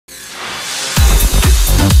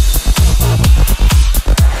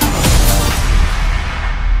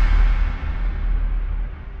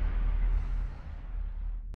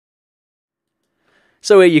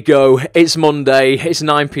So here you go, it's Monday, it's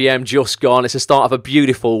 9 PM just gone, it's the start of a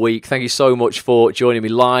beautiful week. Thank you so much for joining me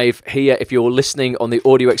live here. If you're listening on the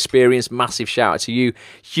audio experience, massive shout out to you,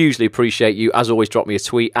 hugely appreciate you. As always, drop me a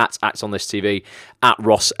tweet at ActOnThisTV, at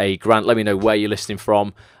Ross A. Grant, let me know where you're listening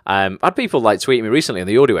from. I had people like tweeting me recently on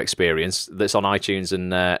the audio experience that's on iTunes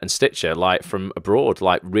and Stitcher, like from abroad,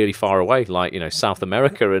 like really far away, like, you know, South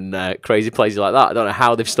America and crazy places like that. I don't know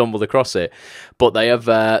how they've stumbled across it, but they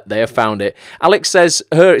have found it. Alex says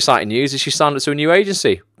her exciting news is she signed up to a new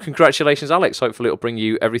agency. Congratulations, Alex. Hopefully it'll bring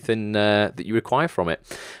you everything that you require from it.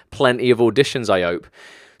 Plenty of auditions, I hope.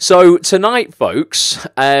 So tonight, folks,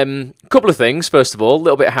 a couple of things. First of all, a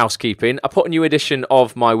little bit of housekeeping. I put a new edition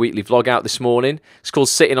of my weekly vlog out this morning. It's called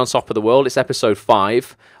Sitting on Top of the World. It's episode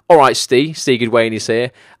 5. All right, Steve Goodwayne is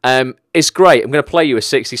here. It's great. I'm going to play you a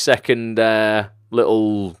 60-second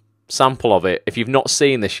little sample of it. If you've not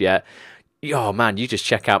seen this yet, oh man, you just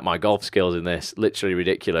check out my golf skills in this. Literally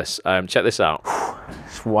ridiculous. Check this out.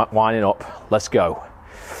 It's winding up. Let's go.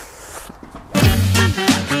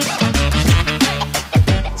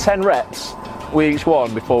 10 reps with each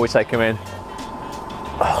one before we take them in.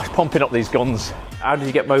 Oh, it's pumping up these guns. How did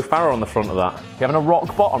you get Mo Farah on the front of that? You're having a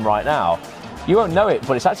rock bottom right now. You won't know it,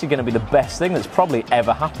 but it's actually going to be the best thing that's probably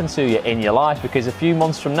ever happened to you in your life, because a few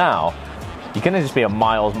months from now, you're going to just be a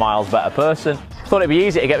miles better person. Thought it'd be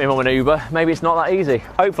easy to get my mum an Uber. Maybe it's not that easy.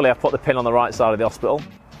 Hopefully I've put the pin on the right side of the hospital.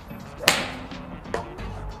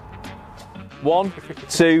 1,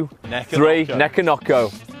 2, 3, neck and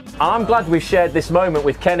knocko. And I'm glad we've shared this moment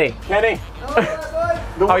with Kenny. Kenny,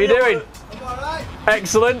 how are you doing? I'm all right.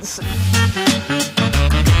 Excellent.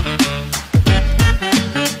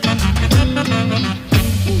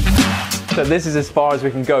 So this is as far as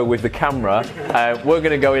we can go with the camera. We're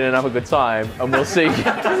going to go in and have a good time, and we'll see,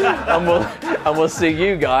 and we'll see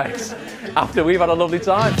you guys after we've had a lovely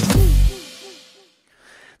time.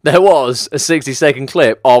 There was a 60-second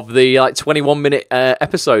clip of the 21-minute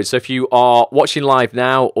episode. So if you are watching live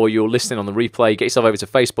now or you're listening on the replay, get yourself over to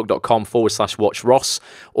facebook.com/WatchRoss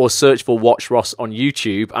or search for Watch Ross on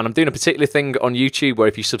YouTube. And I'm doing a particular thing on YouTube where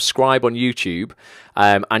if you subscribe on YouTube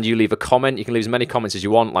and you leave a comment, you can leave as many comments as you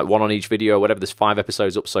want, like one on each video or whatever. There's 5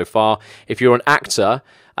 episodes up so far. If you're an actor,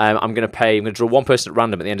 I'm going to draw one person at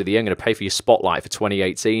random at the end of the year. I'm going to pay for your spotlight for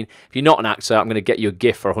 2018. If you're not an actor, I'm going to get you a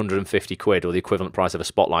gift for 150 quid or the equivalent price of a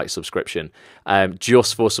spotlight subscription,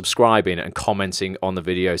 just for subscribing and commenting on the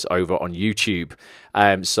videos over on YouTube.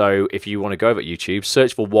 So if you want to go over to YouTube,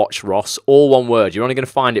 search for Watch Ross, all one word. You're only going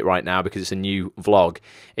to find it right now because it's a new vlog.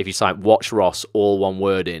 If you type Watch Ross, all one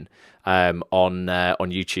word in, on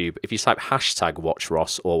YouTube. If you type hashtag Watch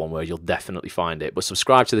Ross, all one word, you'll definitely find it. But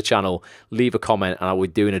subscribe to the channel, leave a comment, and I will be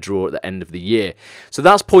doing a draw at the end of the year. So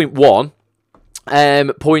that's point 1.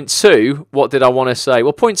 Point 2, what did I want to say?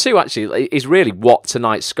 Well, point 2 actually is really what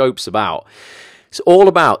tonight's scope's about. It's all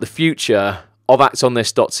about the future of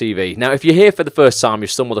ActOnThis.tv. Now, if you're here for the first time, you've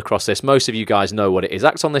stumbled across this, most of you guys know what it is.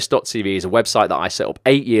 ActOnThis.tv is a website that I set up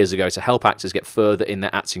 8 years ago to help actors get further in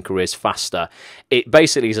their acting careers faster. It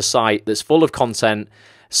basically is a site that's full of content,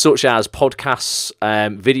 such as podcasts,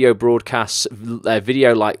 video broadcasts,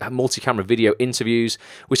 video like multi-camera video interviews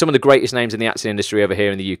with some of the greatest names in the acting industry over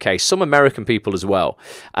here in the UK, some American people as well.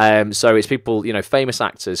 So it's people, you know, famous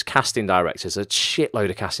actors, casting directors, a shitload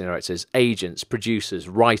of casting directors, agents, producers,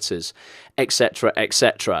 writers, etc.,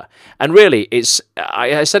 etc. And really,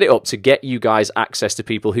 I set it up to get you guys access to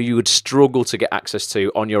people who you would struggle to get access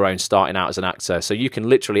to on your own starting out as an actor. So you can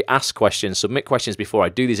literally ask questions, submit questions before I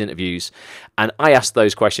do these interviews, and I ask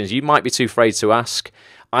those questions you might be too afraid to ask.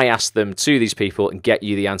 I ask them to these people and get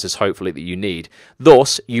you the answers, hopefully, that you need.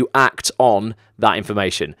 Thus, you act on that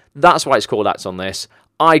information. That's why it's called Act on This.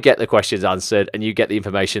 I get the questions answered, and you get the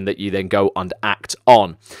information that you then go and act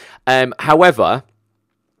on. However,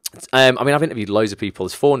 I mean, I've interviewed loads of people.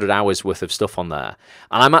 There's 400 hours worth of stuff on there.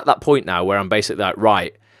 And I'm at that point now where I'm basically like,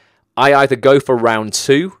 right, I either go for round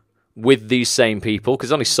 2 with these same people, because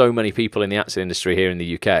there's only so many people in the acting industry here in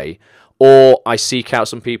the UK, or I seek out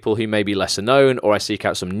some people who may be lesser known, or I seek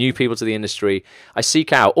out some new people to the industry. I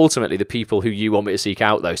seek out, ultimately, the people who you want me to seek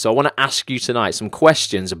out, though. So I want to ask you tonight some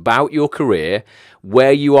questions about your career,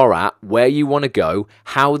 where you are at, where you want to go,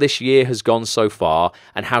 how this year has gone so far,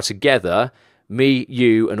 and how together, me,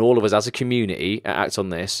 you, and all of us as a community at Act On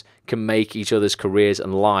This can make each other's careers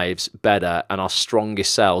and lives better and our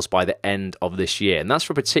strongest selves by the end of this year. And that's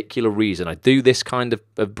for a particular reason. I do this kind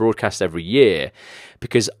of broadcast every year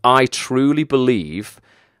because I truly believe,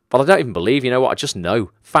 well, I don't even believe, you know what, I just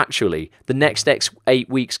know, factually, the next 8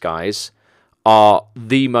 weeks, guys, are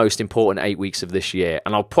the most important 8 weeks of this year.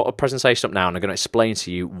 And I'll put a presentation up now and I'm going to explain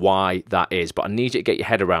to you why that is. But I need you to get your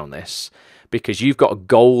head around this, because you've got a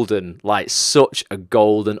golden, like such a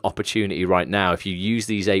golden opportunity right now if you use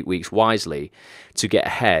these 8 weeks wisely to get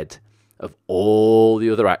ahead of all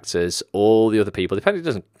the other actors, all the other people.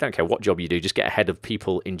 Don't care what job you do, just get ahead of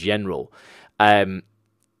people in general.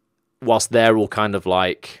 Whilst they're all kind of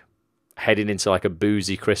like heading into like a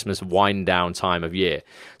boozy Christmas wind down time of year.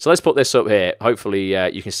 So let's put this up here. Hopefully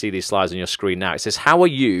you can see these slides on your screen now. It says, how are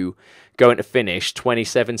you going to finish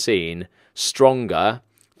 2017 stronger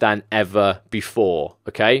than ever before?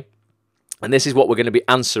 Okay. And this is what we're going to be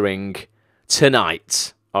answering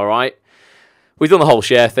tonight. All right. We've done the whole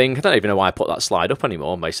share thing. I don't even know why I put that slide up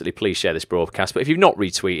anymore. Basically, please share this broadcast. But if you've not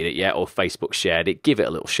retweeted it yet or Facebook shared it, give it a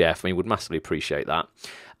little share for me. Would massively appreciate that.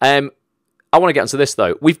 I want to get onto this,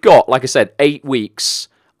 though. We've got, like I said, 8 weeks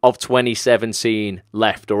of 2017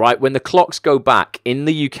 left, all right? When the clocks go back in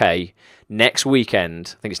the UK next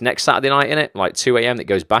weekend, I think it's next Saturday night, innit? Like 2 a.m. that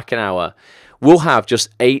goes back an hour. We'll have just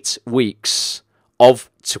 8 weeks of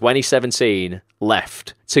 2017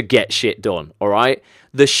 left to get shit done, all right?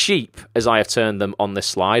 The sheep, as I have termed them on this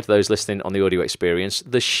slide, those listening on the audio experience,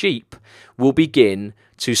 the sheep will begin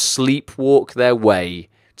to sleepwalk their way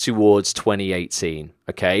towards 2018,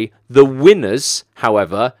 okay? The winners,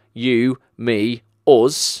 however, you, me,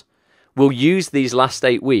 us, will use these last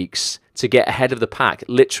 8 weeks to get ahead of the pack,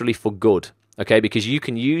 literally for good, okay? Because you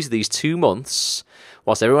can use these 2 months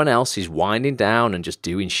whilst everyone else is winding down and just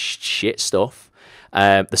doing shit stuff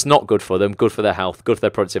that's not good for them, good for their health, good for their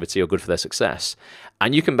productivity, or good for their success.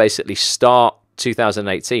 And you can basically start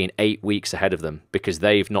 2018 8 weeks ahead of them because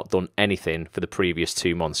they've not done anything for the previous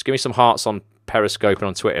 2 months. Give me some hearts on Periscope and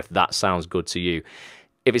on Twitter if that sounds good to you.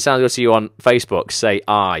 If it sounds good to you on Facebook, say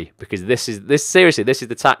aye, because this is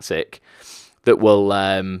the tactic that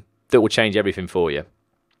will change everything for you.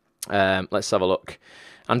 Let's have a look.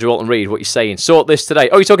 Andrew Alton Reed, what you saying? Sort this today.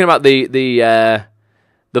 Oh, you're talking about the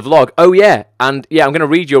vlog. Oh yeah, and yeah, I'm going to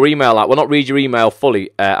read your email out. Well, not read your email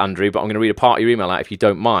fully, Andrew, but I'm going to read a part of your email out if you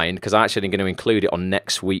don't mind, because I'm actually going to include it on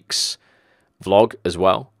next week's vlog as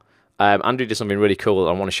well. Andrew did something really cool.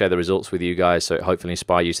 I want to share the results with you guys, so it hopefully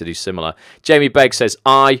inspire you to do similar. Jamie Begg says,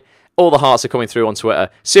 all the hearts are coming through on Twitter.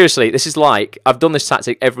 Seriously, this is like, I've done this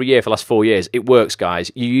tactic every year for the last 4 years. It works, guys.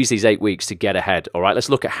 You use these 8 weeks to get ahead, all right? Let's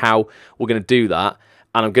look at how we're going to do that,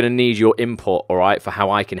 and I'm going to need your input, all right, for how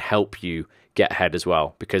I can help you get ahead as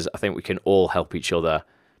well, because I think we can all help each other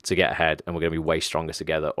to get ahead, and we're going to be way stronger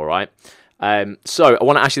together, all right? So I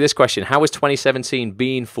want to ask you this question. How has 2017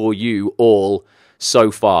 been for you all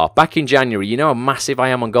so far? Back in January, you know how massive I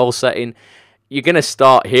am on goal setting. You're going to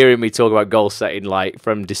start hearing me talk about goal setting like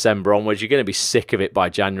from December onwards. You're going to be sick of it by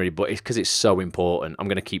January, but it's because it's so important. I'm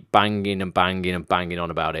going to keep banging and banging and banging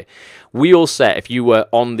on about it. We all set, if you were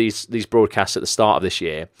on these broadcasts at the start of this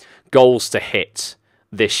year, goals to hit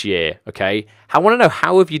this year, okay? I want to know,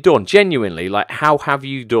 how have you done? Genuinely, like, how have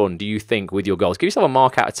you done, do you think, with your goals? Give yourself a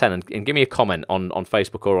mark out of 10 and give me a comment on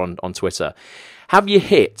Facebook or on Twitter. Have you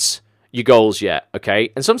hit your goals yet, okay?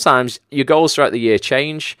 And sometimes your goals throughout the year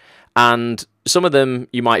change, and some of them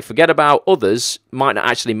you might forget about, others might not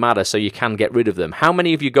actually matter, so you can get rid of them. How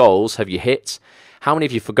many of your goals have you hit? How many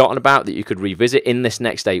have you forgotten about that you could revisit in this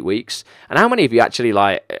next 8 weeks? And how many of you actually,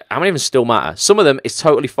 how many of them still matter? Some of them, it's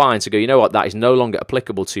totally fine to go, you know what, that is no longer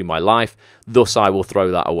applicable to my life, thus I will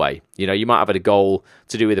throw that away. You know, you might have had a goal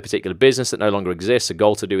to do with a particular business that no longer exists, a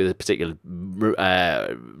goal to do with a particular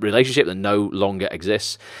relationship that no longer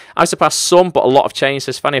exists. I've surpassed some, but a lot have changed,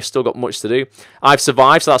 says Fanny. I've still got much to do. I've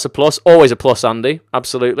survived, so that's a plus. Always a plus, Andy.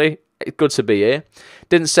 Absolutely. Good to be here.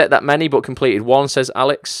 Didn't set that many, but completed one, says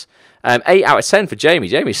Alex. 8 out of 10 for Jamie.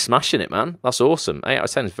 Jamie's smashing it, man. That's awesome. 8 out of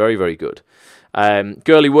 10 is very, very good.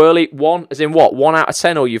 Girly Whirly, 1, as in what? 1 out of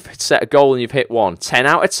 10, or you've set a goal and you've hit 1. 10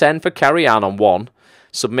 out of 10 for Carrie Ann on 1.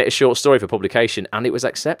 Submit a short story for publication, and it was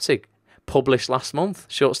accepted. Published last month.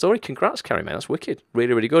 Short story. Congrats, Carrie, man. That's wicked.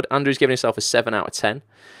 Really, really good. Andrew's giving himself a 7 out of 10.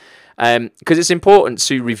 Because it's important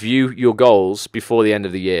to review your goals before the end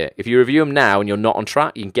of the year. If you review them now and you're not on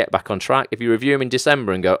track, you can get back on track. If you review them in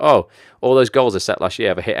December and go, oh, all those goals I set last year,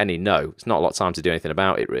 have I hit any? No, it's not a lot of time to do anything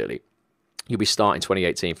about it, really. You'll be starting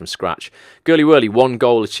 2018 from scratch. Girly Whirly, 1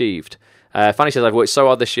 goal achieved. Fanny says, I've worked so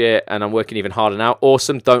hard this year and I'm working even harder now.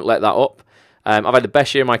 Awesome, don't let that up. I've had the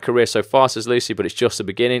best year of my career so far, says Lucy, but it's just the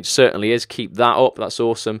beginning. It certainly is. Keep that up. That's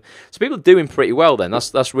awesome. So people are doing pretty well then.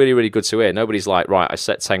 That's really, really good to hear. Nobody's like, right, I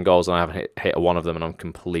set 10 goals and I haven't hit one of them and I'm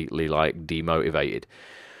completely like demotivated.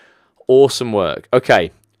 Awesome work.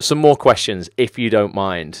 Okay, some more questions if you don't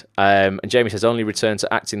mind. And Jamie says, only returned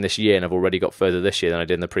to acting this year and I've already got further this year than I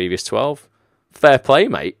did in the previous 12. Fair play,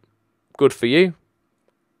 mate. Good for you.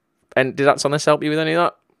 And did Acts on This help you with any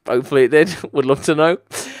of that? Hopefully it did. Would love to know.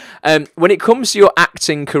 When it comes to your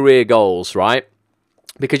acting career goals, right?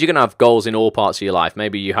 Because you're going to have goals in all parts of your life.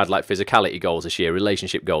 Maybe you had like physicality goals this year,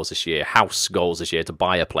 relationship goals this year, house goals this year to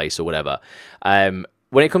buy a place or whatever.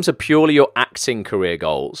 When it comes to purely your acting career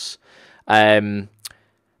goals,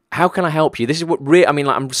 how can I help you? This is what I mean,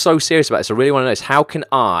 like, I'm so serious about this. I really want to know this. How can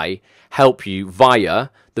I help you via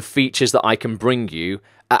the features that I can bring you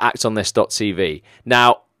at actonthis.tv?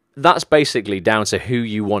 Now, that's basically down to who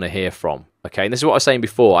you want to hear from. Okay, and this is what I was saying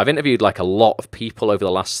before. I've interviewed like a lot of people over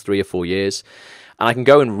the last 3 or 4 years. And I can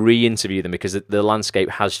go and re-interview them because the landscape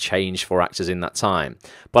has changed for actors in that time.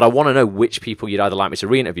 But I want to know which people you'd either like me to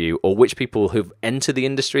re-interview or which people who've entered the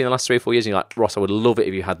industry in the last 3 or 4 years. And you're like, Ross, I would love it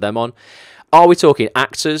if you had them on. Are we talking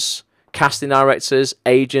actors, casting directors,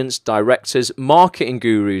 agents, directors, marketing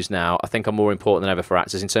gurus now? I think are more important than ever for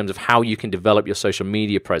actors in terms of how you can develop your social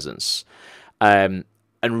media presence and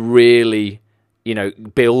really, you know,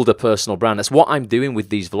 build a personal brand. That's what I'm doing with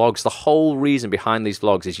these vlogs. The whole reason behind these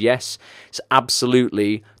vlogs is, yes, it's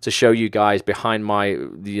absolutely to show you guys behind my,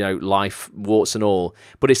 you know, life, warts and all,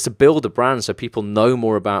 but it's to build a brand so people know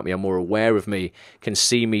more about me, are more aware of me, can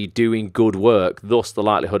see me doing good work. Thus, the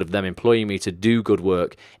likelihood of them employing me to do good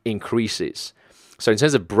work increases. So in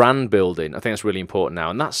terms of brand building, I think that's really important now,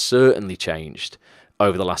 and that's certainly changed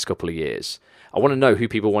over the last couple of years. I want to know who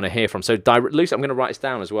people want to hear from. So, Lucy, I'm going to write this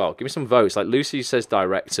down as well. Give me some votes. Like Lucy says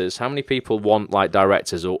directors. How many people want like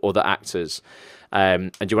directors or other actors?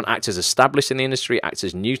 And do you want actors established in the industry,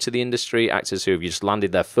 actors new to the industry, actors who have just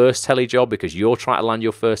landed their first telly job because you're trying to land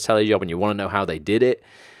your first telly job and you want to know how they did it?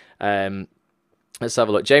 Let's have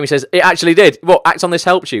a look. Jamie says, it actually did. Well, Act on This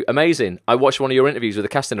helped you. Amazing. I watched one of your interviews with the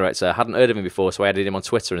casting director. I hadn't heard of him before, so I added him on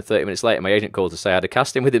Twitter, and 30 minutes later, my agent called to say I had a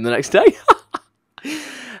casting with him the next day.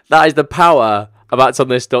 That is the power of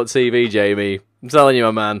actonthis.tv, Jamie. I'm telling you,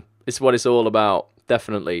 my man. It's what it's all about,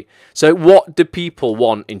 definitely. So what do people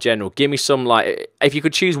want in general? Give me some, like, if you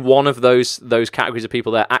could choose one of those categories of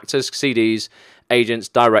people there, actors, CDs, agents,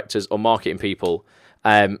 directors, or marketing people,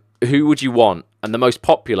 who would you want? And the most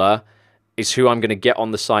popular is who I'm going to get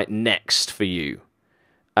on the site next for you.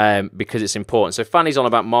 Because it's important. So Fanny's on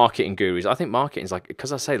about marketing gurus. I think marketing's like,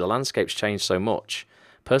 because I say the landscape's changed so much.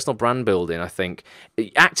 Personal brand building, I think.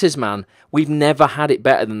 Actors, man, we've never had it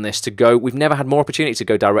better than this to go. We've never had more opportunity to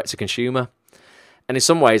go direct to consumer. And in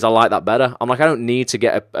some ways, I like that better. I'm like, I don't need to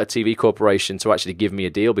get a TV corporation to actually give me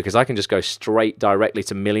a deal because I can just go straight directly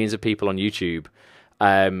to millions of people on YouTube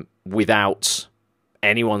without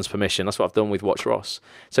anyone's permission. That's what I've done with Watch Ross.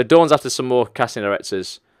 So Dawn's after some more casting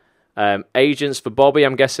directors. Agents for Bobby,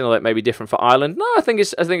 I'm guessing like maybe different for Ireland. No, I think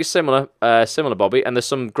it's similar, Bobby. And there's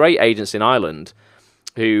some great agents in Ireland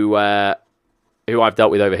who I've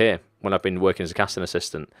dealt with over here when I've been working as a casting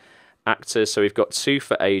assistant. Actors, so we've got 2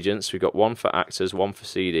 for agents, we've got 1 for actors, 1 for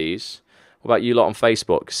CDs. What about you lot on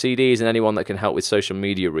Facebook? CDs and anyone that can help with social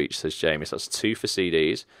media reach, says Jamie. So that's 2 for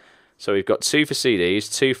CDs. So we've got 2 for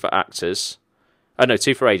CDs, 2 for actors. Oh no,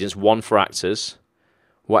 2 for agents, 1 for actors.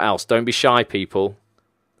 What else? Don't be shy, people.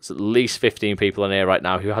 There's at least 15 people in here right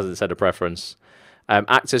now who hasn't said a preference.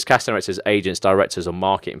 Actors, casting directors, agents, directors, or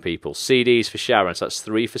marketing people. CDs for Sharon, so that's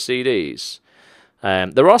 3 for CDs.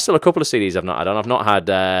 There are still a couple of CDs I've not had on. I've not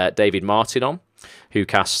had David Martin on, who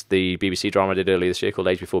cast the BBC drama I did earlier this year called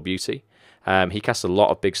Age Before Beauty. He cast a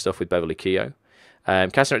lot of big stuff with Beverly Keogh.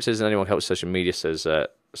 Casting directors and anyone who helps social media, says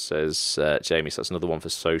Jamie, so that's another 1 for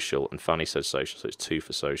social. And Fanny says social, so it's 2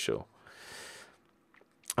 for social.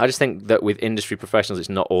 I just think that with industry professionals, it's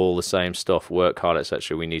not all the same stuff, work hard,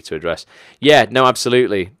 etc. we need to address. Yeah, no,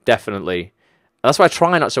 absolutely, definitely. That's why I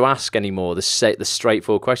try not to ask anymore the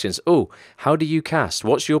straightforward questions. Oh, how do you cast?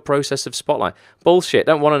 What's your process of spotlight? Bullshit,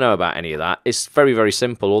 don't want to know about any of that. It's very, very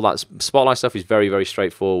simple. All that spotlight stuff is very, very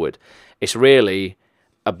straightforward. It's really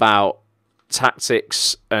about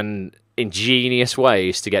tactics and ingenious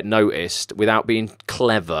ways to get noticed without being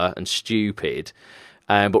clever and stupid.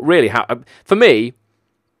 But really, for me,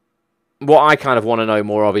 what I kind of want to know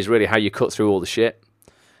more of is really how you cut through all the shit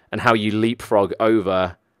and how you leapfrog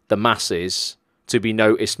over the masses to be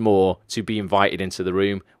noticed more, to be invited into the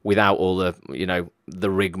room without all the, you know,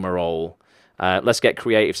 the rigmarole. Let's get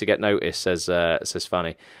creative to get noticed, says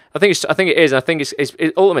Fanny. I think it is. I think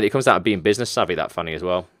it ultimately it comes down to being business savvy. That Fanny as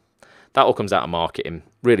well. That all comes out of marketing,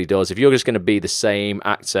 really does. If you're just going to be the same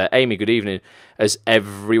actor, Amy, good evening, as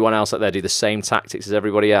everyone else out there, do the same tactics as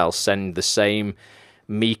everybody else, send the same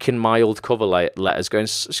meek and mild cover letters going,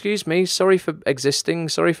 excuse me, sorry for existing,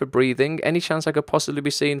 sorry for breathing, any chance I could possibly be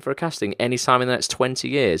seen for a casting anytime in the next 20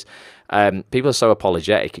 years? People are so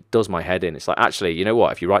apologetic, it does my head in. It's like, actually, you know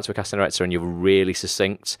what, if you write to a casting director and you're really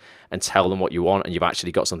succinct and tell them what you want and you've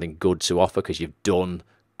actually got something good to offer because you've done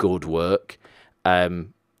good work,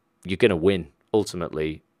 you're going to win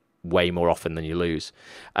ultimately way more often than you lose.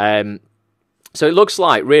 So it looks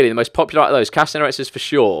like really the most popular out of those casting directors for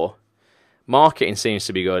sure. Marketing seems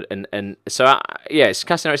to be good, and so yeah, it's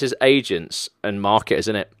casting directors, agents, and marketers,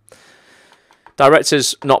 isn't it?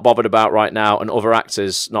 Directors not bothered about right now, and other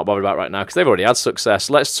actors not bothered about right now because they've already had success.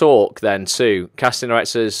 Let's talk then to casting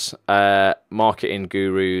directors, marketing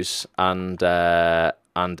gurus, and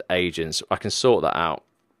agents. I can sort that out.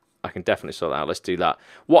 I can definitely sort that out. Let's do that.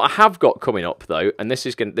 What I have got coming up though, and this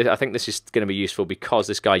is I think this is going to be useful because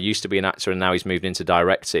this guy used to be an actor and now he's moved into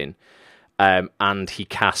directing, and he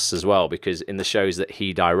casts as well because in the shows that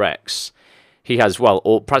he directs, he has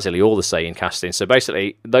practically all the say in casting. So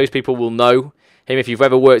basically, those people will know him. If you've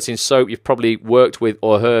ever worked in soap, you've probably worked with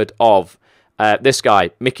or heard of this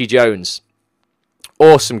guy, Mickey Jones.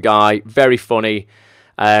 Awesome guy, very funny.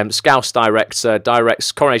 Scouse director,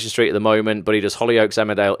 directs Coronation Street at the moment, but he does Hollyoaks,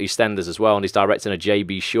 Emmerdale, EastEnders as well, and he's directing a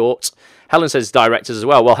JB short. Helen says directors as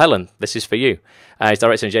well. Well, Helen, this is for you. He's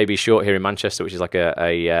directing a JB short here in Manchester, which is like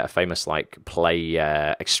a famous like play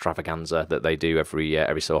extravaganza that they do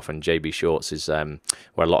every so often. JB Shorts is where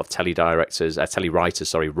a lot of telly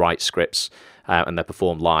writers write scripts and they're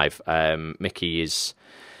performed live. Mickey is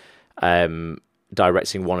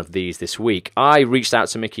directing one of these this week. I reached out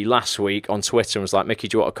to Mickey last week on Twitter and was like, Mickey,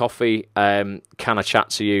 do you want a coffee? Can I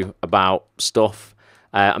chat to you about stuff?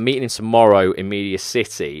 I'm meeting him tomorrow in Media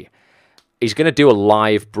City. He's going to do a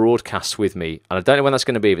live broadcast with me, and I don't know when that's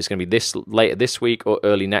going to be, if it's going to be later this week or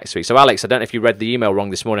early next week. So, Alex, I don't know if you read the email wrong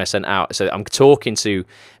this morning I sent out. So I'm talking to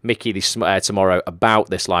Mickey tomorrow about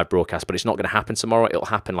this live broadcast, but it's not going to happen tomorrow. It'll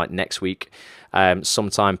happen like next week,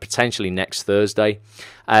 sometime potentially next Thursday.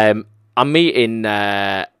 I'm meeting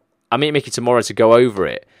Mickey tomorrow to go over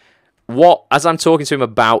it. As I'm talking to him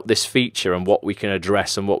about this feature and what we can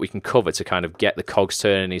address and what we can cover to kind of get the cogs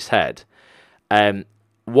turning in his head,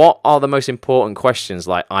 what are the most important questions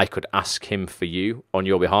like I could ask him for you on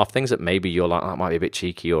your behalf? Things that maybe you're like, that might be a bit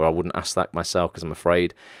cheeky, or I wouldn't ask that myself because I'm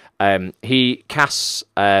afraid. He casts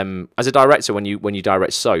as a director. When you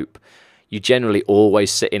direct soap, you generally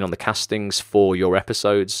always sit in on the castings for your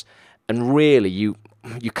episodes, and really you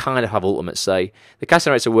kind of have ultimate say. The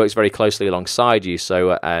casting director works very closely alongside you.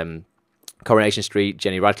 So Coronation Street,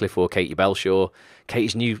 Jenny Radcliffe or Katie Belshaw.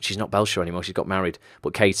 Katie's new; she's not Belshaw anymore. She's got married.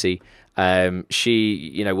 But Katie,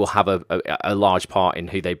 she will have a large part in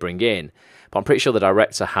who they bring in. But I'm pretty sure the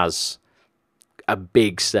director has a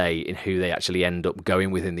big say in who they actually end up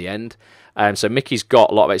going with in the end. So Mickey's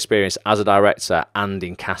got a lot of experience as a director and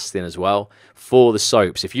in casting as well for the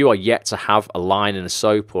soaps. If you are yet to have a line in a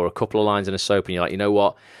soap or a couple of lines in a soap and you're like, you know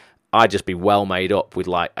what, I'd just be well made up with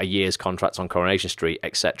like a year's contract on Coronation Street,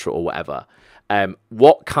 etc. or whatever.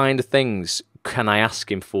 What kind of things can I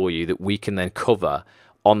ask him for you that we can then cover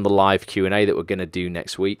on the live Q&A that we're going to do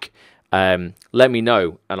next week? Let me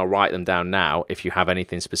know, and I'll write them down now if you have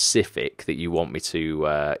anything specific that you want me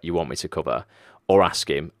to cover, or ask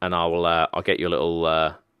him, and I'll get you a little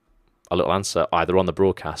answer either on the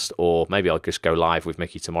broadcast, or maybe I'll just go live with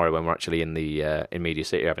Mickey tomorrow when we're actually in Media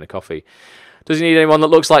City having a coffee. Does he need anyone that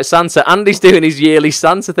looks like Santa? Andy's doing his yearly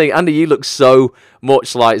Santa thing. Andy, you look so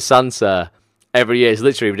much like Santa every year. It's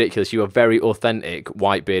literally ridiculous. You are very authentic,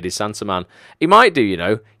 white-bearded Santa man. He might do, you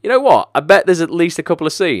know. You know what? I bet there's at least a couple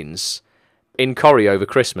of scenes in Corrie over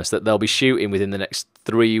Christmas that they'll be shooting within the next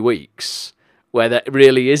 3 weeks where there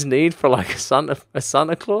really is need for like a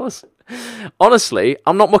Santa Claus. Honestly,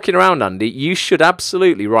 I'm not mucking around, Andy. You should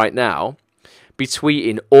absolutely right now be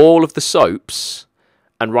tweeting all of the soaps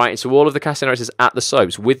and writing to all of the casting directors at the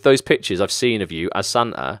soaps with those pictures I've seen of you as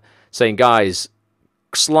Santa, saying, guys,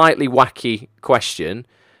 slightly wacky question,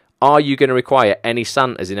 are you going to require any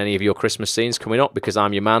Santas in any of your Christmas scenes coming up because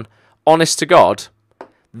I'm your man? Honest to God,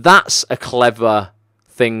 that's a clever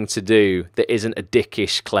thing to do that isn't a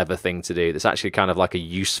dickish clever thing to do. That's actually kind of like a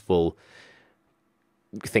useful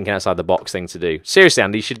thinking outside the box thing to do. Seriously,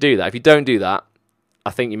 Andy, you should do that. If you don't do that,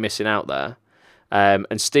 I think you're missing out there.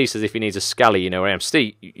 And Steve says if he needs a scally, you know where I am.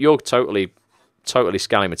 Steve, you're totally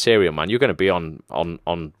scally material, man. You're going to be on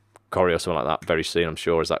Corrie or something like that very soon, I'm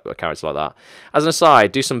sure, is that a character like that. As an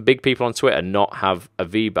aside, do some big people on Twitter not have a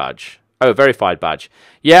V badge? Oh, a verified badge.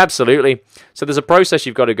 Yeah, absolutely. So there's a process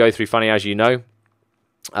you've got to go through, Fanny, as you know.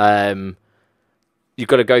 You've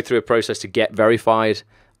got to go through a process to get verified.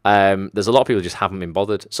 There's a lot of people who just haven't been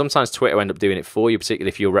bothered. Sometimes Twitter end up doing it for you, particularly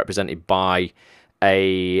if you're represented by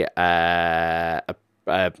a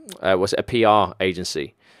PR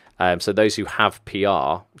agency. So those who have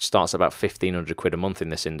PR, which starts at about £1,500 a month in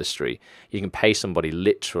this industry, you can pay somebody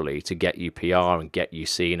literally to get you PR and get you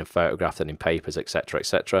seen and photographed and in papers, etc.,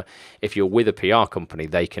 etc. If you're with a PR company,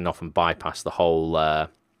 they can often bypass the whole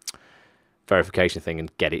verification thing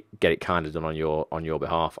and get it kind of done on your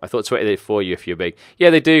behalf. I thought Twitter did it for you if you're big. Yeah,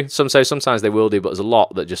 they do. Sometimes they will do, but there's a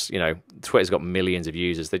lot that just, Twitter's got millions of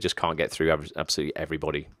users. They just can't get through absolutely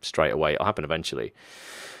everybody straight away. It'll happen eventually.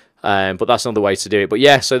 But that's another way to do it. But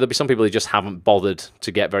yeah, so there'll be some people who just haven't bothered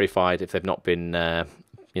to get verified if they've not been,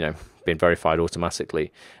 been verified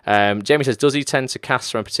automatically. Jamie says, does he tend to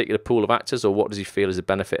cast from a particular pool of actors, or what does he feel is the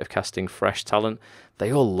benefit of casting fresh talent?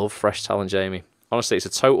 They all love fresh talent, Jamie. Honestly, it's a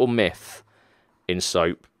total myth in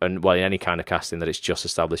soap and in any kind of casting that it's just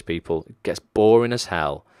established people. It gets boring as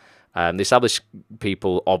hell. The established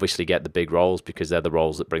people obviously get the big roles because they're the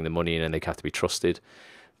roles that bring the money in and they have to be trusted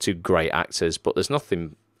to great actors. But there's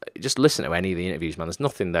nothing, just listen to any of the interviews, man. There's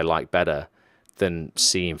nothing they like better than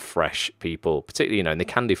seeing fresh people, particularly, and they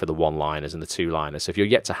can do for the one-liners and the two-liners. So if you're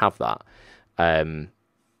yet to have that,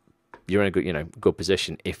 you're in a good, good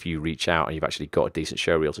position if you reach out and you've actually got a decent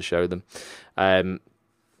show reel to show them.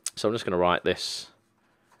 So I'm just going to write this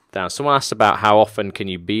down. Someone asked about how often can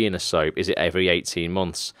you be in a soap? Is it every 18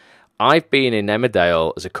 months? I've been in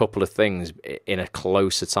Emmerdale as a couple of things in a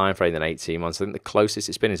closer time frame than 18 months. I think the closest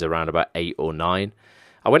it's been is around about 8 or 9.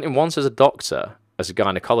 I went in once as a doctor, as a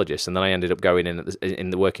gynecologist, and then I ended up going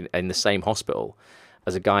in working in the same hospital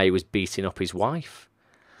as a guy who was beating up his wife.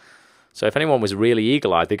 So if anyone was really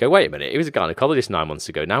eagle-eyed, they'd go, wait a minute, he was a gynecologist 9 months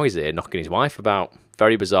ago, now he's here knocking his wife about.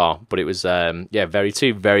 Very bizarre, but it was,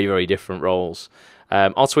 two very, very different roles.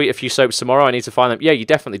 I'll tweet a few soaps tomorrow. I need to find them. Yeah, you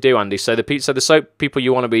definitely do, Andy. So the soap people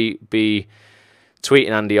you want to be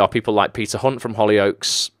tweeting, Andy, are people like Peter Hunt from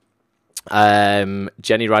Hollyoaks,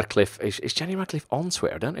 Jenny Radcliffe. Is Jenny Radcliffe on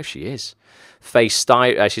Twitter? I don't know if she is.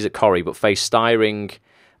 She's at Corrie, but Faye Styring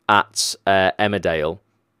at Emmerdale.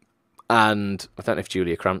 And I don't know if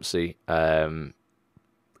Julia Crampsey,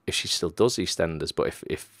 if she still does EastEnders, but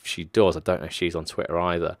if she does, I don't know if she's on Twitter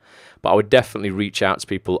either. But I would definitely reach out to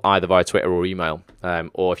people either via Twitter or email,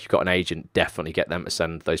 or if you've got an agent, definitely get them to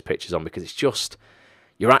send those pictures on, because it's just,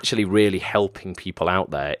 you're actually really helping people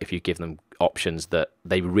out there if you give them options that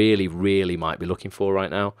they really, really might be looking for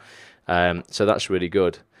right now. So that's really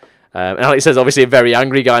good. And Alex says, obviously a very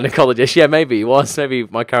angry gynecologist. Yeah, maybe he was. Maybe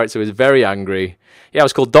my character was very angry. Yeah, I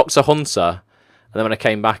was called Dr. Hunter, and then when I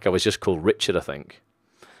came back, I was just called Richard, I think.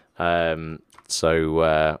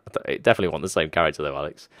 So it definitely wasn't the same character though,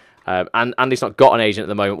 Alex. And Andy's not got an agent at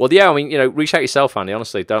the moment. Well, yeah, I mean, reach out yourself, Andy.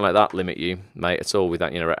 Honestly, don't let that limit you, mate, at all. With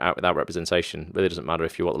that, without representation, it really doesn't matter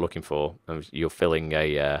if you're what they're looking for. And you're filling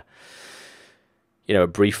a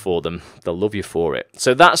brief for them. They'll love you for it.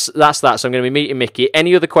 So that's that. So I'm going to be meeting Mickey.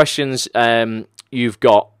 Any other questions you've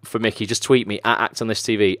got for Mickey? Just tweet me at Act on This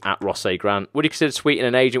TV at Ross A. Grant. Would you consider tweeting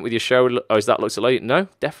an agent with your show? Oh, is that looks like? No,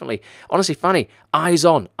 definitely. Honestly, Fanny, eyes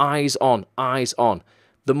on, eyes on, eyes on.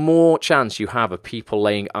 The more chance you have of people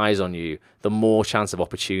laying eyes on you, the more chance of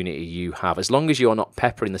opportunity you have. As long as you're not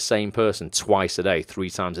peppering the same person twice a day, 3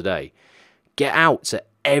 times a day, get out to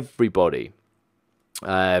everybody.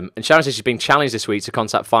 And Sharon says she's been challenged this week to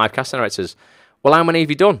contact 5 casting directors. Well, how many have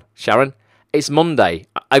you done, Sharon? It's Monday.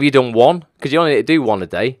 Have you done 1? Because you only need to do 1 a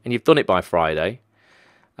day, and you've done it by Friday.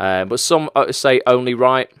 But some say only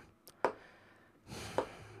right.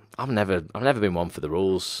 I've never been one for the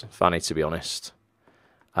rules, Fanny, to be honest.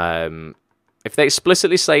 If they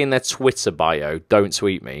explicitly say in their Twitter bio, don't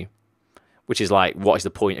tweet me, which is like, what is the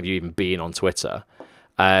point of you even being on Twitter?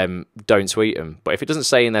 Don't tweet them. But if it doesn't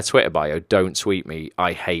say in their Twitter bio, don't tweet me,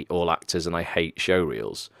 I hate all actors and I hate show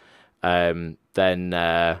reels, then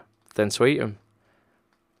tweet them.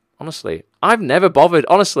 Honestly, I've never bothered.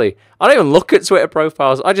 Honestly, I don't even look at Twitter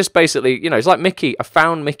profiles. I just basically, it's like Mickey. I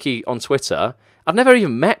found Mickey on Twitter. I've never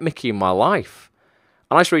even met Mickey in my life.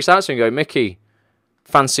 And I just reached out to him and go, Mickey,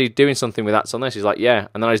 fancy doing something with Acts on This? He's like, yeah.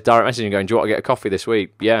 And then I just direct message him going, do you want to get a coffee this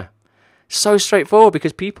week? Yeah. So straightforward,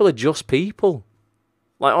 because people are just people.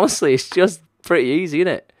 Like, honestly, it's just pretty easy,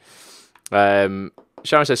 isn't it?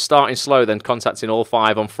 Sharon says, starting slow, then contacting all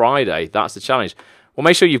 5 on Friday. That's the challenge. Well,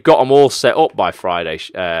 make sure you've got them all set up by Friday,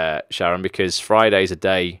 Sharon, because Friday's a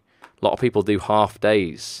day. A lot of people do half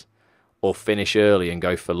days or finish early and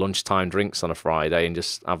go for lunchtime drinks on a Friday and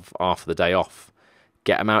just have half of the day off.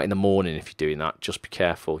 Get them out in the morning if you're doing that. Just be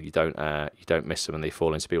careful. You don't miss them and they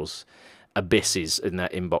fall into people's abysses in their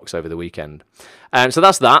inbox over the weekend. So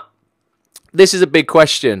that's that. This is a big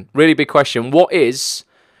question, really big question. What is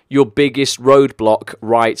your biggest roadblock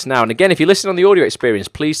right now? And again, if you're listening on the audio experience,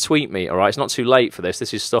 please tweet me, all right? It's not too late for this.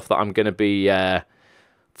 This is stuff that I'm going to be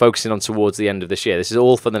focusing on towards the end of this year. This is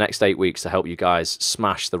all for the next 8 weeks to help you guys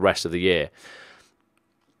smash the rest of the year.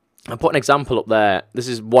 I put an example up there. This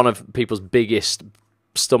is one of people's biggest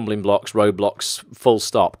stumbling blocks, roadblocks, full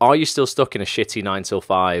stop. Are you still stuck in a shitty 9 till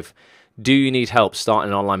 5? Do you need help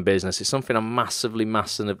starting an online business? It's something I'm massively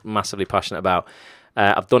passionate about.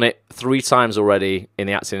 I've done it 3 times already in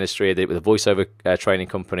the acting industry. I did it with a voiceover training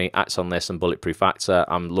company, Acts on This and Bulletproof Actor.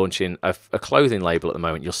 I'm launching a clothing label at the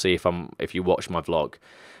moment. You'll see if you watch my vlog.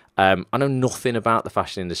 I know nothing about the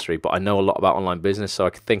fashion industry, but I know a lot about online business, so I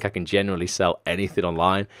think I can generally sell anything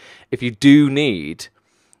online. If you do need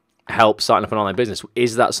help starting up an online business,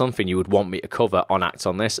 is that something you would want me to cover on Act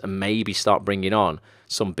on This, and maybe start bringing on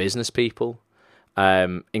some business people,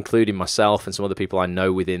 including myself and some other people I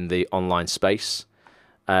know within the online space?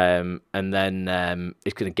 And then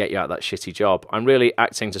it's going to get you out of that shitty job. I'm really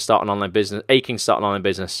aching to start an online business,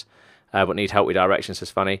 but need help with direction,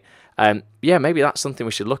 says Fanny. Yeah, maybe that's something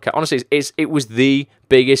we should look at. Honestly, it was the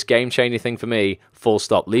biggest game-changing thing for me, full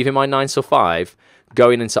stop. Leaving my 9 till 5,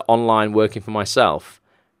 going into online working for myself,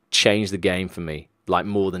 changed the game for me, like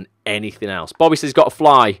more than anything else. Bobby says, got to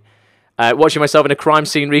fly. Watching myself in a crime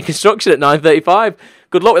scene reconstruction at 9:35.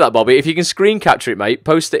 Good luck with that, Bobby. If you can screen capture it, mate,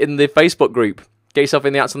 post it in the Facebook group. Get yourself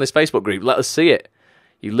in the Acts on This Facebook group. Let us see it.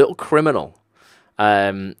 You little criminal.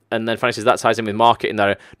 And then Fanny says, that ties in with marketing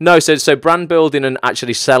there. No, so brand building and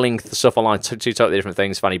actually selling the stuff online, two totally different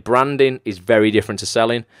things, Fanny. Branding is very different to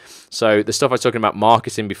selling. So the stuff I was talking about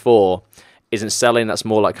marketing before isn't selling. That's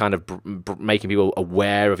more like kind of making people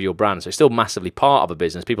aware of your brand. So it's still massively part of a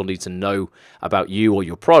business. People need to know about you or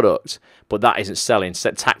your product, but that isn't selling.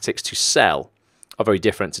 Tactics to sell are very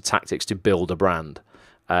different to tactics to build a brand.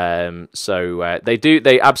 So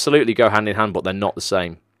they absolutely go hand in hand, but they're not the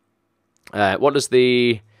same. What does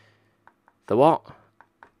the what?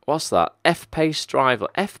 What's that? F-Pace drive?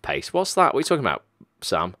 F-Pace? What's that? What are you talking about,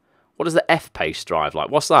 Sam? What does the F-Pace drive like?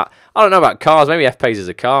 What's that? I don't know about cars. Maybe F-Pace is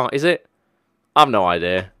a car. Is it? I've no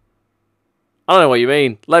idea. I don't know what you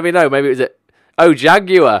mean. Let me know. Maybe it was it. Oh,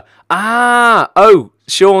 Jaguar. Oh,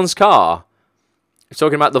 Sean's car. You're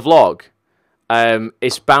talking about the vlog.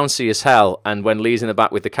 It's bouncy as hell, and when Lee's in the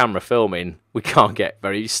back with the camera filming, we can't get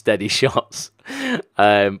very steady shots.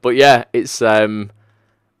 But yeah, it's all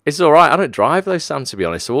right. I don't drive though, Sam, to be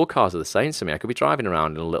honest. So all cars are the same to me. I could be driving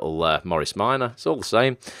around in a little Morris Minor. It's all the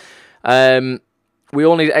same. We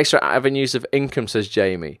all need extra avenues of income, says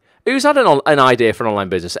Jamie. Who's had an idea for an online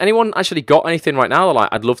business? Anyone actually got anything right now? They're like,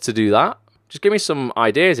 I'd love to do that. Just give me some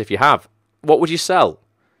ideas if you have. What would you sell?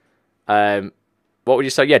 What would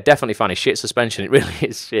you say? Yeah, definitely, Fanny. Shit suspension. It really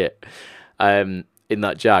is shit in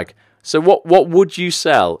that Jag. So what would you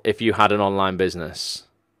sell if you had an online business?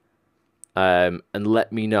 And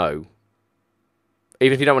let me know.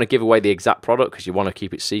 Even if you don't want to give away the exact product because you want to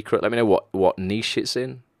keep it secret, let me know what niche it's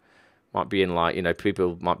in. Might be in, like,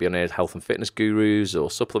 people might be on here as health and fitness gurus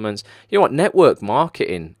or supplements. You know what? Network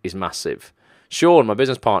marketing is massive. Sean, my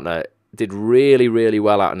business partner, did really, really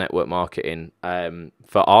well out of network marketing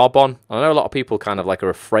for Arbonne. I know a lot of people kind of like are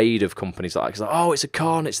afraid of companies like that. It's like, oh, it's a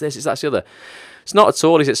con, it's this, it's that, it's the other. It's not at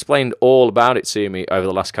all. He's explained all about it to me over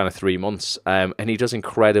the last kind of 3 months, and he does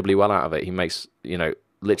incredibly well out of it. He makes,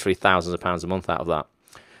 literally thousands of pounds a month out of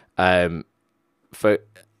that. For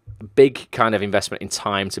big kind of investment in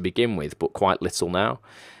time to begin with, but quite little now.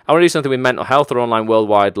 I want to do something with mental health or online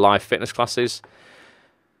worldwide live fitness classes.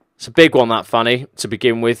 It's a big one, that, Fanny, to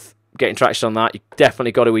begin with. Getting traction on that. You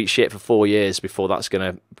definitely got to eat shit for 4 years before that's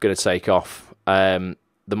gonna take off. There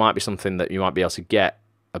might be something that you might be able to get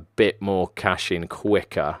a bit more cash in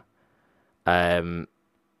quicker. But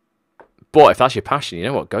if that's your passion, you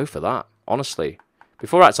know what? Go for that. Honestly,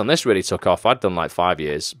 before Acts on This really took off, I'd done like 5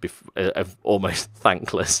 years of almost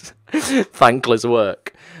thankless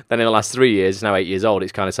work. Then in the last 3 years, it's now 8 years old,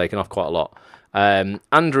 it's kind of taken off quite a lot.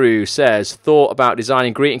 Andrew says, thought about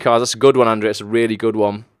designing greeting cards. That's a good one, Andrew. It's a really good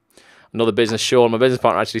one. Another business Sean, my business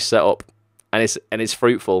partner, actually set up, and it's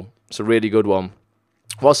fruitful. It's a really good one.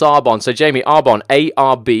 What's Arbonne? So Jamie, Arbonne,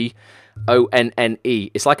 Arbonne.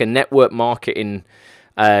 It's like a network marketing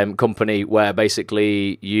company where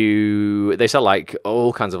basically they sell like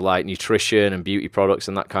all kinds of like nutrition and beauty products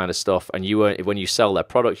and that kind of stuff. And when you sell their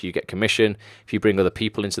product, you get commission. If you bring other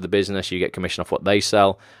people into the business, you get commission off what they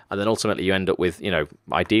sell. And then ultimately you end up with,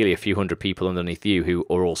 ideally a few hundred people underneath you who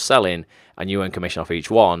are all selling, and you earn commission off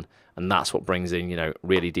each one. And that's what brings in,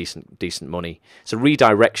 really decent money. It's a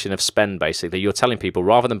redirection of spend, basically. You're telling people,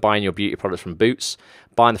 rather than buying your beauty products from Boots,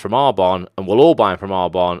 buy them from Arbonne, and we'll all buy them from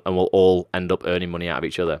Arbonne, and we'll all end up earning money out of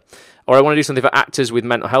each other. Or I want to do something for actors with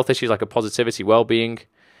mental health issues, like a positivity, well-being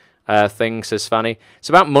thing, says Fanny. It's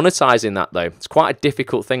about monetizing that, though. It's quite a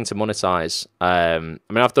difficult thing to monetize.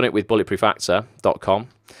 I've done it with bulletproofactor.com.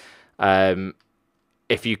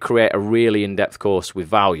 If you create a really in-depth course with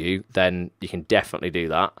value, then you can definitely do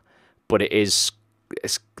that. But it is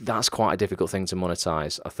that's quite a difficult thing to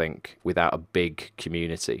monetize, I think, without a big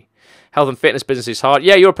community. Health and fitness business is hard.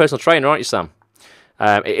 Yeah, you're a personal trainer, aren't you, Sam?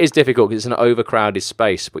 It is difficult because it's an overcrowded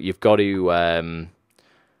space, but you've got to,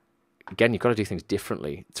 again, you've got to do things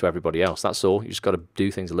differently to everybody else. That's all. You just got to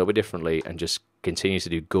do things a little bit differently and just continue to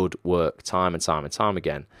do good work time and time and time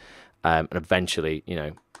again. And eventually,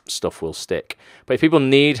 stuff will stick. But if people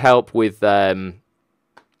need help with online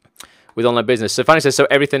business, so Fanny says, so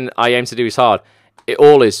everything I aim to do is hard. It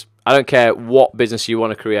all is. I don't care what business you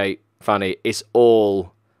want to create, Fanny. It's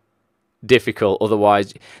all difficult.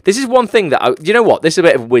 Otherwise, this is one thing that you know what? This is a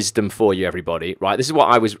bit of wisdom for you, everybody. Right? This is what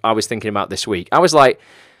I was thinking about this week. I was like,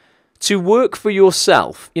 to work for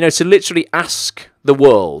yourself. To literally ask the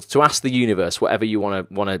world, to ask the universe, whatever you want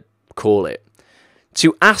to call it,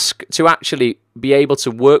 to actually be able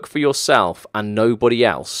to work for yourself and nobody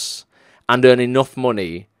else, and earn enough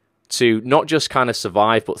money to not just kind of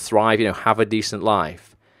survive but thrive. Have a decent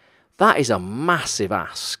life. That is a massive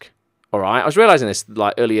ask. All right, I was realizing this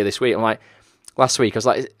like earlier this week. Last week, I was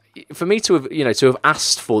like, for me to have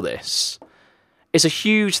asked for this, it's a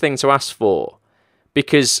huge thing to ask for,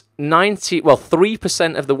 because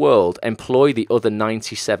 3% of the world employ the other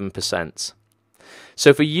 97%.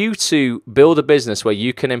 So for you to build a business where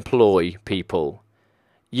you can employ people,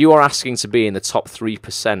 you are asking to be in the top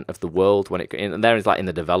 3% of the world and they're like in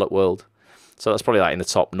the developed world. So that's probably like in the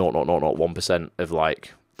top 0.001% of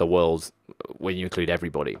like the world when you include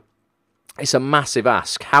everybody. It's a massive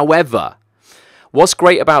ask. However, what's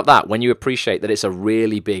great about that, when you appreciate that it's a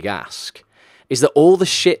really big ask, is that all the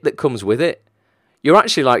shit that comes with it, you're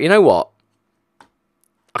actually like, you know what?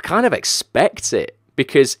 I kind of expect it,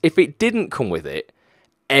 because if it didn't come with it,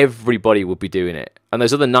 everybody would be doing it. And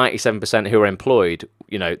those other 97% who are employed,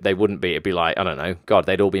 they wouldn't be. It'd be like, I don't know, God,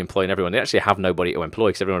 they'd all be employing everyone. They actually have nobody to employ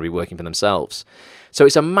because everyone would be working for themselves. So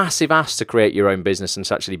it's a massive ask to create your own business and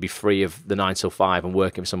to actually be free of the 9 till 5 and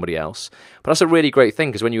working for somebody else. But that's a really great thing,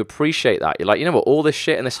 because when you appreciate that, you're like, you know what, all this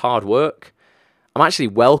shit and this hard work, I'm actually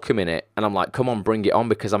welcoming it, and I'm like, come on, bring it on,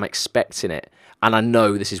 because I'm expecting it. And I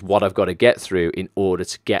know this is what I've got to get through in order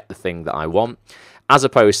to get the thing that I want, as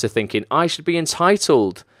opposed to thinking I should be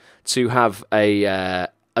entitled to have a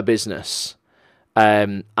business.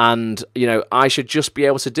 And I should just be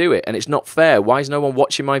able to do it, and it's not fair. Why is no one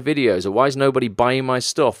watching my videos, or why is nobody buying my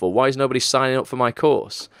stuff, or why is nobody signing up for my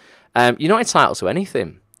course? You're not entitled to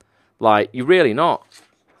anything. Like, you're really not.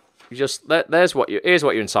 You just here's what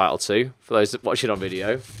you're entitled to. For those watching on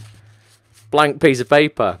video, blank piece of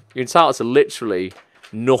paper. You're entitled to literally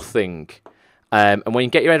nothing. And when you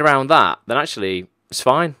get your head around that, then actually it's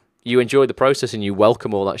fine. You enjoy the process and you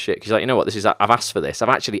welcome all that shit, because you're like, you know what, I've asked for this. I've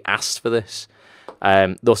actually asked for this.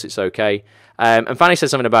 Thus it's okay. And Fanny said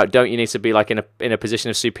something about, don't you need to be like in a position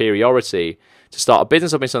of superiority to start a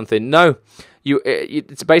business up in something? No,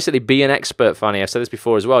 it's basically be an expert, Fanny. I've said this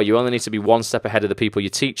before as well. You only need to be one step ahead of the people you're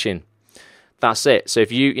teaching. That's it. So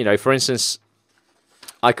if you for instance,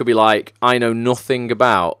 I could be like, I know nothing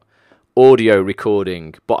about audio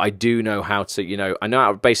recording, but I do know how to, I know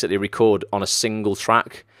how to basically record on a single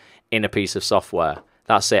track in a piece of software.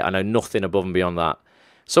 That's it. I know nothing above and beyond that.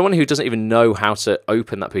 Someone who doesn't even know how to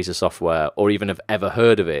open that piece of software or even have ever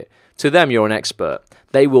heard of it, to them you're an expert.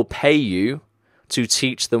 They will pay you to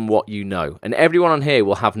teach them what you know. And everyone on here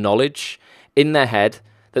will have knowledge in their head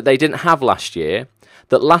that they didn't have last year,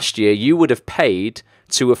 that last year you would have paid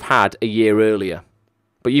to have had a year earlier.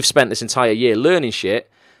 But you've spent this entire year learning shit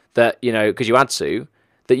that, because you had to,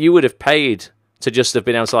 that you would have paid to just have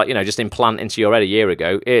been able to, just implant into your head a year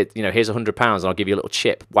ago. Here's £100 and I'll give you a little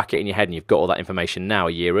chip, whack it in your head, and you've got all that information now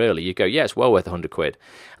a year early. You go, yeah, it's well worth £100.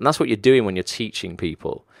 And that's what you're doing when you're teaching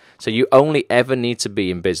people. So you only ever need to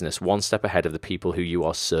be in business one step ahead of the people who you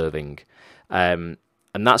are serving. And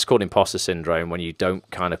that's called imposter syndrome, when you don't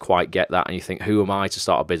kind of quite get that and you think, who am I to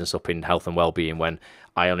start a business up in health and well-being when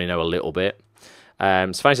I only know a little bit?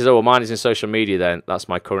 So Fanny says, oh, well, mine is in social media then. That's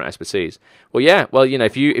my current expertise. Well, yeah. Well,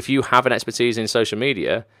 if you have an expertise in social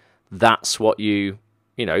media, that's what you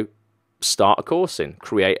start a course in,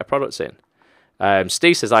 create a product in.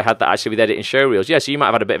 Steve says, I had that actually with editing show reels. Yeah, so you might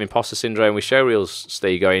have had a bit of imposter syndrome with show reels,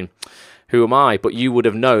 Steve, going, who am I? But you would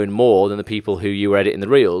have known more than the people who you were editing the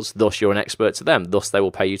reels. Thus, you're an expert to them. Thus, they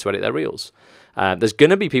will pay you to edit their reels. There's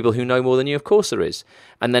going to be people who know more than you, of course there is.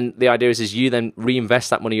 And then the idea is you then reinvest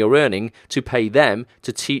that money you're earning to pay them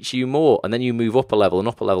to teach you more. And then you move up a level and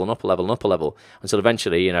up a level and up a level and up a level until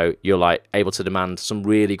eventually, you're like able to demand some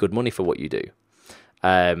really good money for what you do.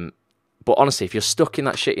 But honestly, if you're stuck in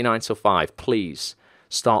that shitty 9 till 5, please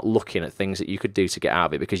start looking at things that you could do to get out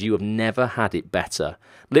of it, because you have never had it better.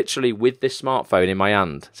 Literally with this smartphone in my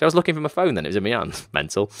hand. So I was looking for my phone then, it was in my hand.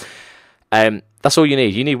 Mental. That's all you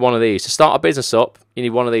need. You need one of these. To start a business up, you need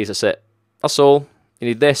one of these. That's it. That's all. You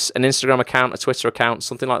need this, an Instagram account, a Twitter account,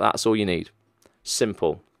 something like that. That's all you need.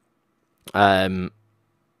 Simple.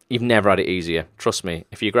 You've never had it easier. Trust me.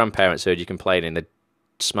 If your grandparents heard you complaining, they'd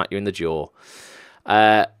smack you in the jaw.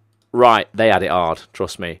 Right, they had it hard.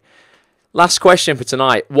 Trust me. Last question for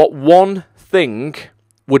tonight. What one thing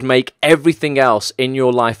would make everything else in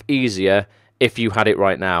your life easier if you had it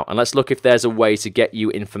right now? And let's look if there's a way to get you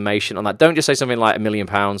information on that. Don't just say something like £1 million.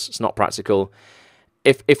 It's not practical.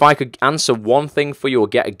 If I could answer one thing for you or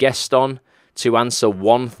get a guest on to answer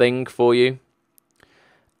one thing for you,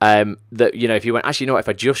 that, you know, if you went, actually, you know what, if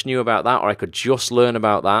I just knew about that or I could just learn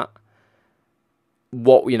about that,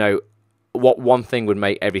 what one thing would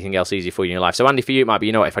make everything else easier for you in your life? So, Andy, for you, it might be,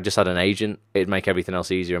 you know what, if I just had an agent, it'd make everything else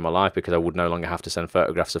easier in my life because I would no longer have to send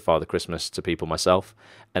photographs of Father Christmas to people myself.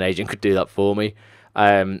 An agent could do that for me.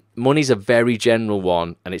 Money's a very general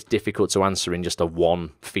one, and it's difficult to answer in just a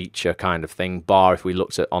one feature kind of thing, bar if we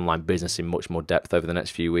looked at online business in much more depth over the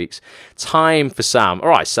next few weeks. Time for Sam. All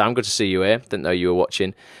right, Sam, good to see you here. Didn't know you were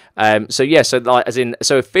watching. So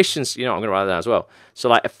efficiency, you know, I'm going to write that down as well. So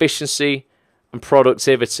like efficiency and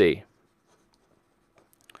productivity.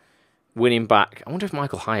 Winning back. I wonder if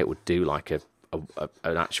Michael Hyatt would do like an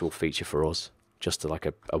actual feature for us, just to like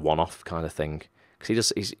a one-off kind of thing.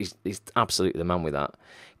 Because he's absolutely the man with that.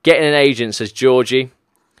 Getting an agent, says Georgie.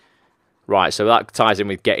 Right, so that ties in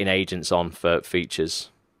with getting agents on for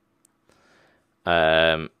features.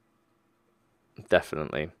 Definitely.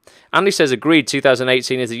 Andy says, agreed,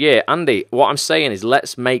 2018 is the year. Andy, what I'm saying is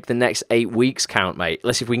let's make the next 8 weeks count, mate.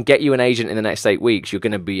 Let's see if we can get you an agent in the next 8 weeks, you're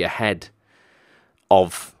going to be ahead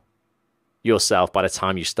of yourself by the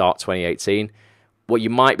time you start 2018. What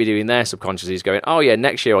you might be doing there subconsciously is going, oh yeah,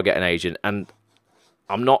 next year I'll get an agent. And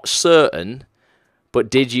I'm not certain, but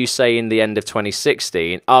did you say in the end of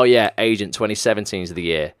 2016, oh yeah, agent 2017 is the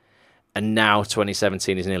year, and now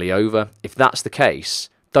 2017 is nearly over? If that's the case,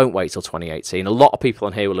 don't wait till 2018. A lot of people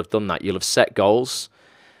on here will have done that. You'll have set goals,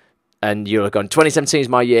 and you'll have gone, 2017 is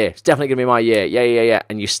my year. It's definitely going to be my year. Yeah.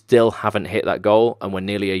 And you still haven't hit that goal, and we're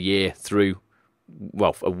nearly a year through,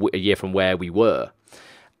 well, a year from where we were.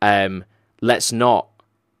 Let's not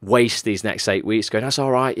waste these next 8 weeks going, that's all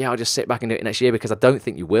right, yeah, I'll just sit back and do it next year, because I don't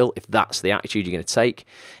think you will if that's the attitude you're going to take.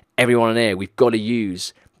 Everyone in here, we've got to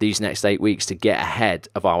use these next 8 weeks to get ahead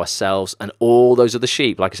of ourselves and all those other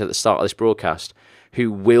sheep, like I said at the start of this broadcast,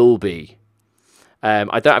 who will be.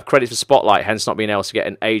 I don't have credits for Spotlight, hence not being able to get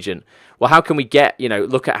an agent. Well, how can we get,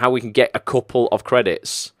 look at how we can get a couple of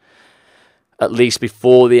credits at least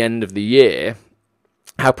before the end of the year.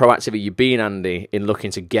 How proactive are you being, Andy, in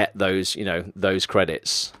looking to get those, those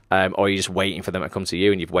credits? Or are you just waiting for them to come to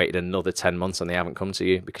you, and you've waited another 10 months and they haven't come to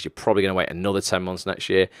you because you're probably going to wait another 10 months next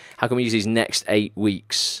year? How can we use these next 8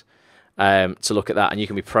 weeks to look at that? And you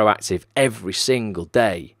can be proactive every single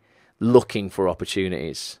day looking for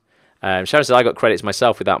opportunities. Sharon said, I got credits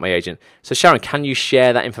myself without my agent. So Sharon, can you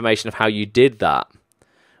share that information of how you did that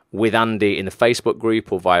with Andy in the Facebook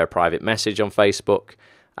group or via a private message on Facebook,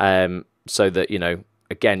 so that,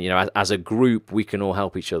 again, as a group, we can all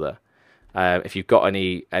help each other. If you've got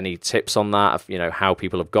any tips on that, of, how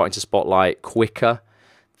people have got into Spotlight quicker,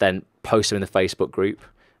 then post them in the Facebook group,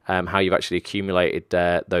 how you've actually accumulated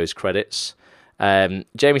those credits.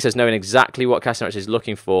 Jamie says, knowing exactly what casting director is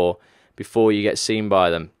looking for before you get seen by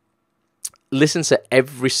them. Listen to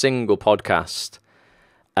every single podcast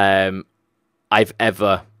I've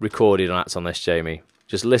ever recorded on Acts on This, Jamie.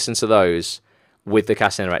 Just listen to those with the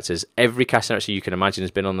casting directors. Every casting director you can imagine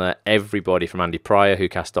has been on there. Everybody from Andy Pryor, who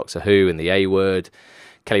cast Doctor Who and the A Word,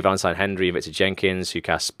 Kelly Valentine Henry and Victor Jenkins, who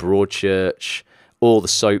cast Broadchurch, all the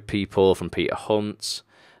soap people from Peter Hunt,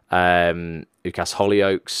 who cast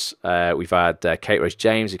Hollyoaks. We've had Kate Rose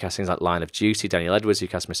James, who cast things like Line of Duty, Daniel Edwards, who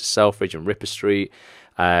cast Mr. Selfridge and Ripper Street,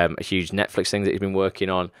 a huge Netflix thing that he's been working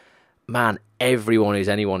on. Man, everyone who's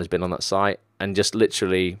anyone has been on that site, and just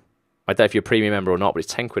literally, I don't know if you're a premium member or not, but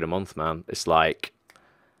it's £10 a month, man. It's like,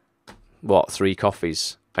 3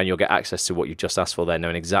 coffees, and you'll get access to what you've just asked for there,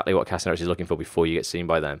 knowing exactly what casting director is looking for before you get seen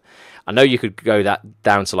by them. I know you could go that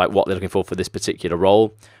down to like what they're looking for this particular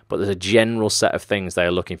role, but there's a general set of things they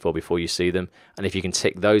are looking for before you see them, and if you can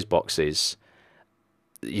tick those boxes,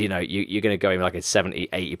 you're going to go in like a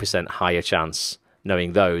 70-80% higher chance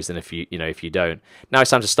knowing those than if you don't. Now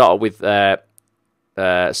it's time to start with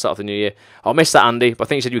start of the new year. I'll miss that, Andy, but I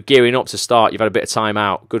think you said you're gearing up to start. You've had a bit of time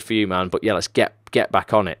out. Good for you, man. But yeah, let's get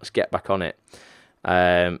back on it. Let's get back on it.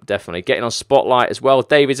 Definitely getting on Spotlight as well.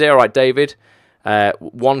 David's here. All right, David.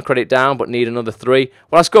 1 credit down, but need another 3.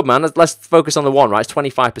 Well, that's good, man. Let's focus on the 1. Right, it's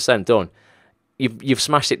 25% done. you've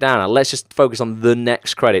smashed it down. Now let's just focus on the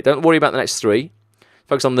next credit. Don't worry about the next 3.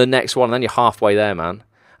 Focus on the next one, and then you're halfway there, man.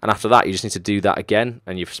 And after that, you just need to do that again,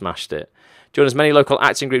 and you've smashed it. Join as many local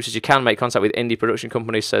acting groups as you can. Make contact with indie production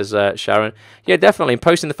companies, says Sharon. Yeah, definitely. And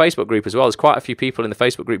post in the Facebook group as well. There's quite a few people in the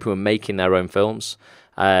Facebook group who are making their own films.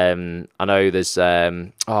 I know there's,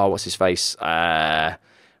 what's his face?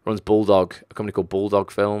 Runs Bulldog, a company called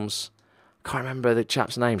Bulldog Films. Can't remember the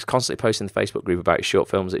chap's name. He's constantly posting in the Facebook group about his short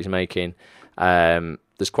films that he's making.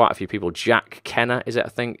 There's quite a few people. Jack Kenner, is it? I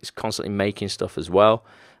think he's constantly making stuff as well.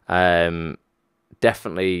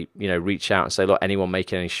 Definitely, reach out and say, look, anyone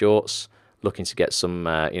making any shorts, looking to get some,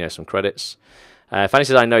 some credits. Fanny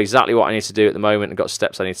says, I know exactly what I need to do at the moment and got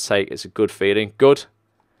steps I need to take. It's a good feeling. Good.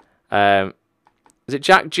 Is it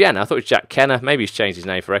Jack Jenner? I thought it was Jack Kenner. Maybe he's changed his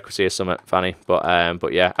name for equity or something, Fanny.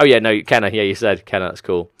 But yeah. Oh yeah, no, Kenner. Yeah, you said Kenner. That's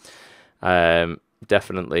cool.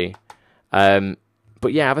 Definitely.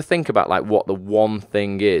 But yeah, have a think about like what the one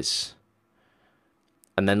thing is,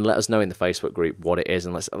 and then let us know in the Facebook group what it is.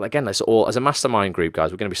 And let's all, as a mastermind group,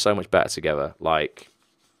 guys, we're going to be so much better together. Like,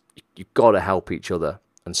 you've got to help each other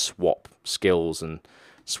and swap skills and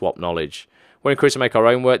swap knowledge. We're encouraged to make our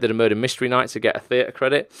own work. Did a murder mystery night to get a theatre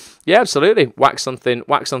credit. Yeah, absolutely. Whack something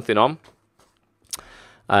on.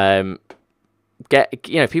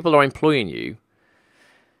 People are employing you,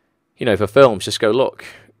 for films. Just go, look,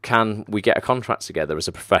 can we get a contract together as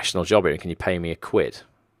a professional job here? And can you pay me a quid?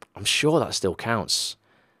 I'm sure that still counts.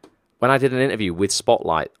 When I did an interview with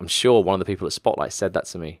Spotlight, I'm sure one of the people at Spotlight said that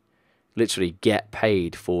to me. Literally, get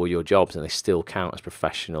paid for your jobs, and they still count as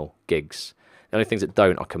professional gigs. The only things that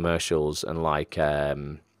don't are commercials and like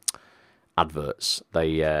adverts.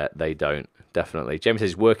 They don't, definitely. Jamie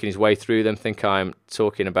says he's working his way through them. Think I'm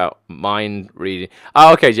talking about mind reading.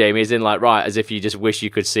 Oh, okay, Jamie, as in like, right, as if you just wish you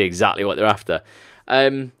could see exactly what they're after.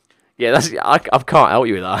 Yeah, I can't help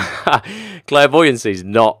you with that. Clairvoyancy is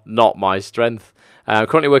not my strength. I'm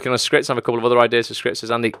currently working on scripts. I have a couple of other ideas for scripts.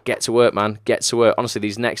 Says Andy, get to work, man. Get to work. Honestly,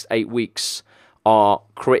 these next 8 weeks are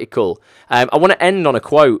critical. I want to end on a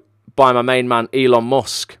quote by my main man, Elon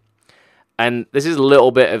Musk. And this is a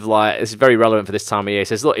little bit of like, this is very relevant for this time of year. He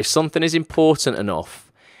says, look, if something is important enough,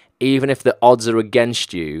 even if the odds are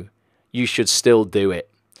against you, you should still do it.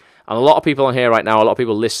 And a lot of people on here right now, a lot of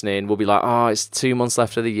people listening will be like, oh, it's 2 months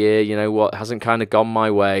left of the year. You know what? Hasn't kind of gone my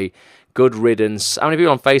way. Good riddance. How many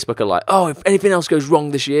people on Facebook are like, oh, if anything else goes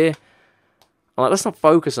wrong this year? I'm like, let's not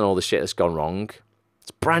focus on all the shit that's gone wrong. It's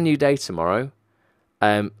a brand new day tomorrow.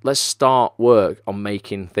 Let's start work on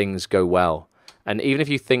making things go well. And even if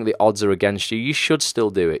you think the odds are against you, you should still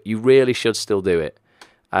do it. You really should still do it.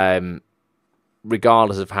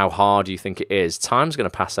 Regardless of how hard you think it is, time's going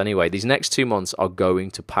to pass anyway. These next 2 months are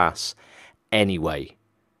going to pass anyway.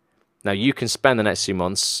 Now, you can spend the next 2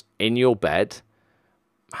 months in your bed,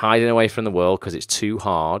 hiding away from the world because it's too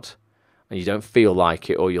hard and you don't feel like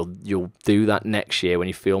it, or you'll do that next year when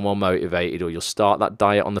you feel more motivated, or you'll start that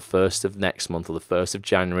diet on the 1st of next month or the 1st of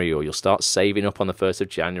January, or you'll start saving up on the 1st of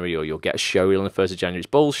January, or you'll get a show reel on the 1st of January. It's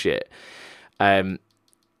bullshit.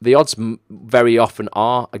 The odds very often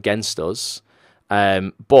are against us.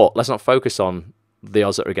 But let's not focus on the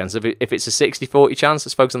odds that are against us. If it's a 60-40 chance,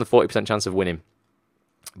 let's focus on the 40% chance of winning.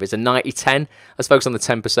 If it's a 90-10, let's focus on the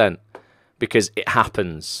 10%, because it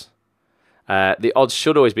happens. The odds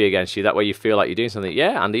should always be against you. That way you feel like you're doing something.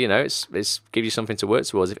 Yeah, Andy, it's give you something to work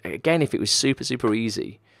towards. If it was super, super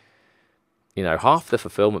easy, half the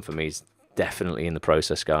fulfillment for me is definitely in the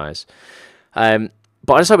process, guys. But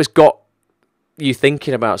I just hope it's got you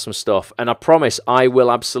thinking about some stuff. And I promise I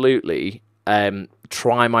will absolutely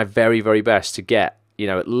try my very, very best to get,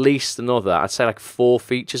 at least another, I'd say like 4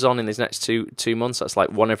 features on in these next two months. That's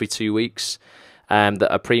like one every 2 weeks.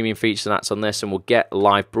 That are premium features, and that's on this, and we'll get a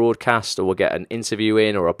live broadcast, or we'll get an interview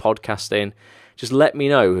in, or a podcast in. Just let me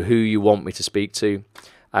know who you want me to speak to.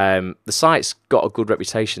 The site's got a good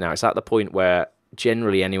reputation now. It's at the point where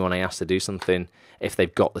generally anyone I ask to do something, if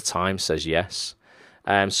they've got the time, says yes.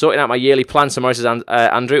 Sorting out my yearly plan tomorrow, says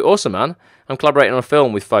Andrew. Awesome, man. I'm collaborating on a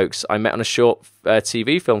film with folks I met on a short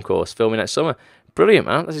TV film course, filming next summer. Brilliant,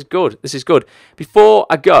 man. This is good. This is good. Before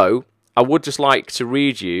I go, I would just like to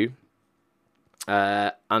read you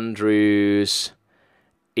Andrew's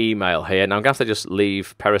email here. Now I'm going to have to just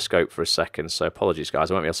leave Periscope for a second, so apologies,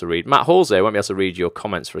 guys. I won't be able to read. Matt Hall's there. I won't be able to read your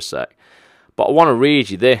comments for a sec. But I want to read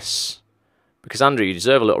you this, because, Andrew, you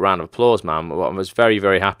deserve a little round of applause, man. I was very,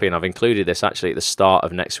 very happy, and I've included this, actually, at the start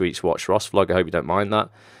of next week's Watch Ross vlog. I hope you don't mind that.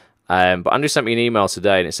 But Andrew sent me an email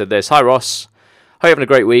today, and it said this. Hi, Ross. Hope you're having a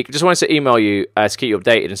great week. I just wanted to email you to keep you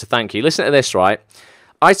updated and to thank you. Listen to this, right?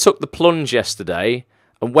 I took the plunge yesterday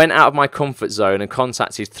and went out of my comfort zone and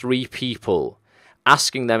contacted 3 people,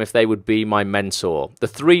 asking them if they would be my mentor. The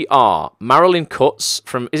three are Marilyn Cutts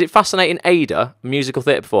from, is it Fascinating Ada, musical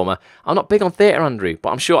theatre performer? I'm not big on theatre, Andrew, but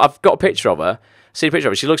I'm sure I've got a picture of her. See a picture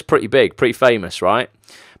of her. She looks pretty big, pretty famous, right?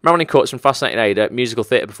 Marilyn Cutts from Fascinating Ada, musical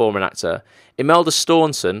theatre performer and actor. Imelda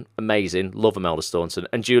Staunton, amazing, love Imelda Staunton.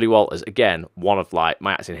 And Julie Walters, again, one of like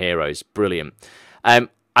my acting heroes, brilliant.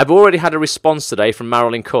 I've already had a response today from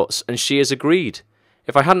Marilyn Cutts, and she has agreed.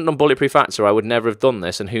 If I hadn't done Bulletproof Actor, I would never have done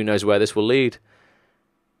this, and who knows where this will lead.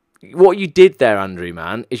 What you did there, Andrew,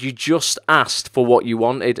 man, is you just asked for what you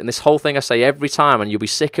wanted. And this whole thing I say every time, and you'll be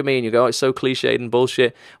sick of me, and you go, oh, it's so cliched and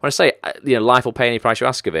bullshit. When I say, life will pay any price you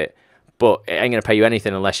ask of it, but it ain't going to pay you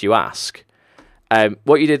anything unless you ask.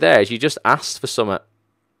 What you did there is you just asked for something,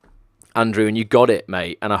 Andrew, and you got it,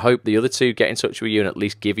 mate. And I hope the other two get in touch with you and at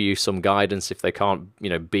least give you some guidance if they can't,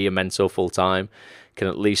 be a mentor full time, can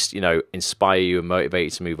at least, inspire you and motivate you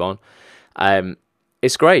to move on.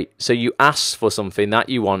 It's great. So you asked for something that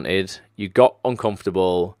you wanted, you got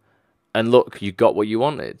uncomfortable, and look, you got what you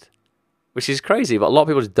wanted, which is crazy, but a lot of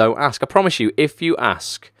people just don't ask. I promise you, if you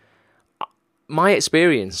ask, my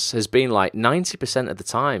experience has been like 90% of the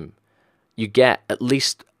time, you get at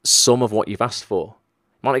least some of what you've asked for.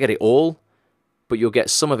 You might not get it all, but you'll get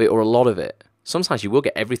some of it or a lot of it. Sometimes you will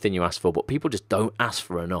get everything you ask for, but people just don't ask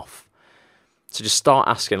for enough. So just start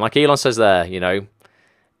asking. Like Elon says there, even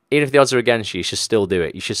if the odds are against you, you should still do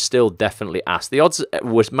it. You should still definitely ask. The odds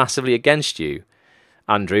were massively against you,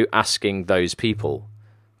 Andrew, asking those people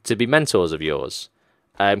to be mentors of yours,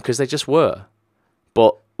 because they just were.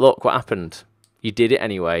 But look what happened. You did it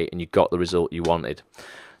anyway, and you got the result you wanted.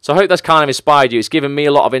 So I hope that's kind of inspired you. It's given me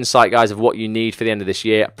a lot of insight, guys, of what you need for the end of this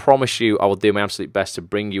year. I promise you I will do my absolute best to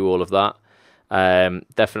bring you all of that.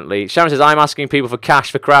 Definitely. Sharon says, I'm asking people for cash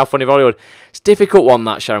for crowdfunding for Hollywood. It's a difficult one,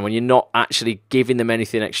 that, Sharon, when you're not actually giving them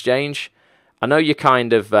anything in exchange. I know you're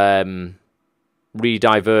kind of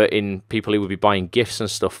re-diverting people who would be buying gifts and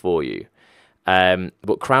stuff for you.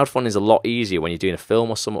 But crowdfunding is a lot easier when you're doing a film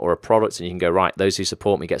or something or a product, and you can go, right, those who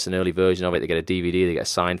support me gets an early version of it. They get a DVD, they get a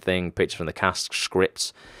signed thing, pictures from the cast,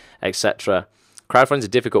 scripts, etc. Crowdfunding is a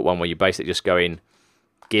difficult one where you're basically just going,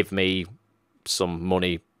 give me some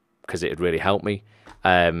money because it would really help me.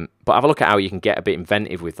 But have a look at how you can get a bit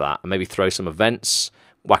inventive with that and maybe throw some events,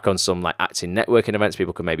 whack on some like acting networking events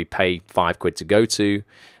people can maybe pay £5 to go to.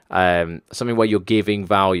 Something where you're giving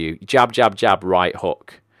value. Jab, jab, jab, right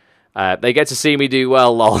hook. They get to see me do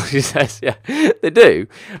well, lol. She says, yeah, they do.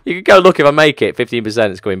 You can go look if I make it.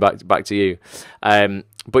 15% is coming back to you.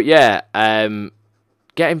 But yeah,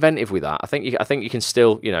 get inventive with that. I think you can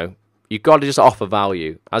still, you've got to just offer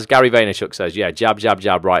value. As Gary Vaynerchuk says, yeah, jab, jab,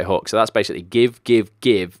 jab, right hook. So that's basically give,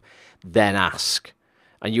 then ask.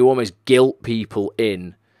 And you almost guilt people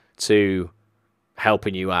in to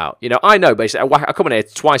helping you out. I know basically, I come in here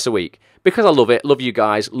twice a week because I love it, love you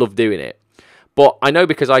guys, love doing it. But I know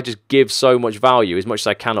because I just give so much value, as much as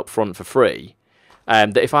I can up front for free,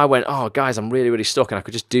 that if I went, oh, guys, I'm really, really stuck, and I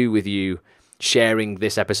could just do with you sharing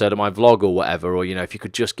this episode of my vlog or whatever, or, if you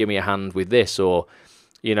could just give me a hand with this, or,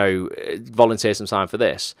 volunteer some time for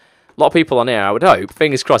this. A lot of people on here, I would hope,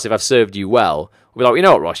 fingers crossed, if I've served you well, will be like, you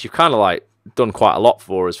know what, Ross, you've kind of like done quite a lot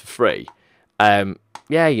for us for free. Yeah,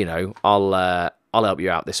 I'll help you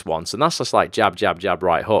out this once. And that's just like jab, jab, jab,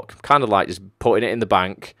 right hook. Kind of like just putting it in the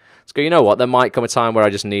bank. Let's go, you know what, there might come a time where I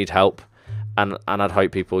just need help. And I'd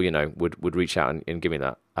hope people, would reach out and give me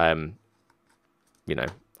that. I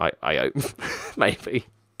hope. Maybe.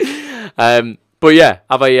 But yeah,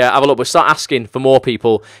 have a look. We'll start asking for more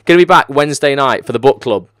people. Going to be back Wednesday night for the book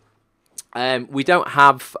club. We don't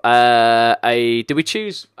have did we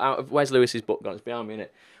choose out of, where's Lewis's book gone? It's behind me, innit?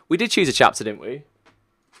 We did choose a chapter, didn't we?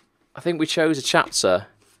 I think we chose a chapter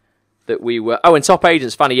that we were... Oh, and top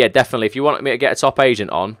agents, Fanny, yeah, definitely. If you want me to get a top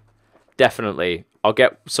agent on, definitely. I'll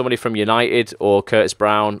get somebody from United or Curtis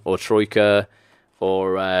Brown or Troika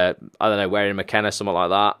or, I don't know, Waring McKenna, something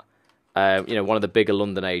like that. One of the bigger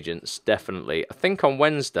London agents, definitely. I think on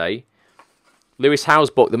Wednesday, Lewis Howe's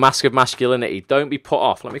book, The Mask of Masculinity. Don't be put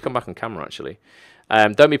off. Let me come back on camera, actually.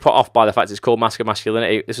 Don't be put off by the fact it's called Mask of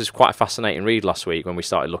Masculinity. This was quite a fascinating read last week when we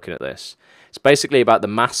started looking at this. It's basically about the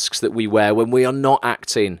masks that we wear when we are not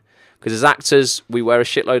acting. Because as actors, we wear a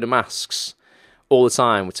shitload of masks all the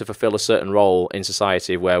time to fulfill a certain role in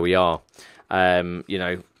society of where we are.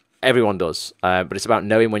 Everyone does. But it's about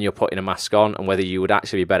knowing when you're putting a mask on and whether you would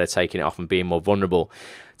actually be better taking it off and being more vulnerable.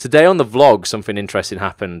 Today on the vlog, something interesting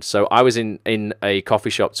happened. So I was in a coffee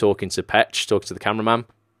shop talking to Petch, talking to the cameraman.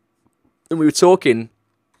 And we were talking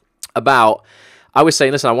about... I was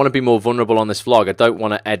saying, listen, I want to be more vulnerable on this vlog. I don't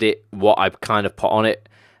want to edit what I've kind of put on it.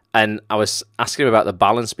 And I was asking him about the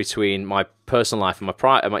balance between my personal life and my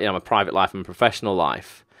private life and my professional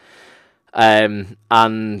life. And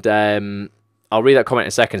I'll read that comment in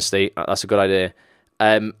a second, Steve. That's a good idea.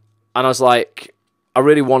 And I was like, I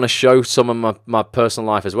really want to show some of my personal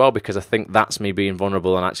life as well, because I think that's me being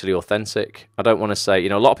vulnerable and actually authentic. I don't want to say,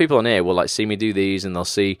 a lot of people on here will like see me do these, and they'll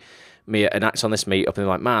see me and act on this meetup, and they're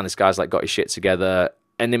like, man, this guy's like got his shit together.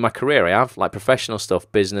 And in my career, I have like professional stuff,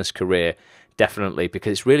 business, career, definitely,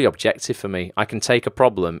 because it's really objective for me. I can take a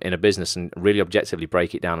problem in a business and really objectively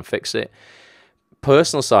break it down and fix it.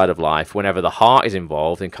 Personal side of life, whenever the heart is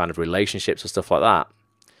involved in kind of relationships or stuff like that,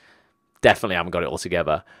 definitely haven't got it all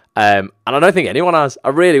together. And I don't think anyone has.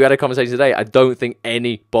 We had a conversation today. I don't think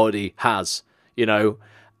anybody has,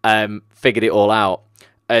 figured it all out.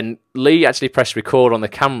 And Lee actually pressed record on the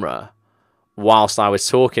camera whilst I was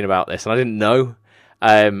talking about this, and I didn't know.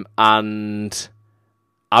 And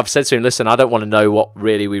I've said to him, listen, I don't want to know what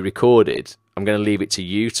really we recorded. I'm going to leave it to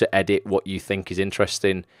you to edit what you think is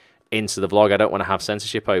interesting into the vlog. I don't want to have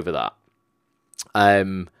censorship over that.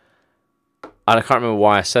 And I can't remember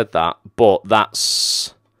why I said that, but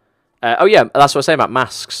that's... that's what I was saying about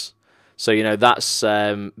masks. So, that's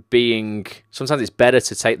being... Sometimes it's better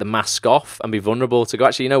to take the mask off and be vulnerable, to go,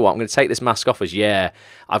 actually, you know what, I'm going to take this mask off as,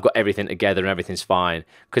 I've got everything together and everything's fine.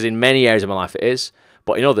 Because in many areas of my life it is,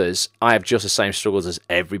 but in others, I have just the same struggles as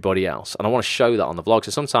everybody else. And I want to show that on the vlog.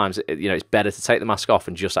 So sometimes, it's better to take the mask off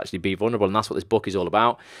and just actually be vulnerable. And that's what this book is all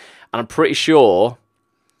about. And I'm pretty sure...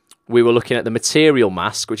 we were looking at the material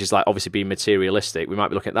mask, which is like obviously being materialistic. We might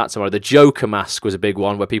be looking at that tomorrow. The Joker mask was a big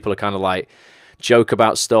one, where people are kind of like joke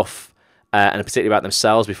about stuff, and particularly about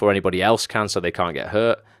themselves before anybody else can, so they can't get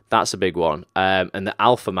hurt. That's a big one. And the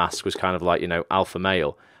alpha mask was kind of like, alpha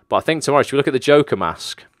male. But I think tomorrow, if you look at the Joker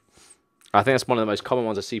mask, I think that's one of the most common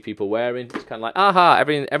ones I see people wearing. It's kind of like,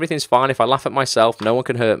 everything's fine. If I laugh at myself, no one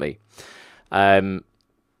can hurt me.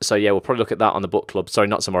 So, yeah, we'll probably look at that on the book club. Sorry,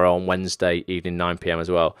 not tomorrow, on Wednesday evening, 9 p.m. as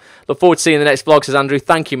well. Look forward to seeing the next vlog, says Andrew.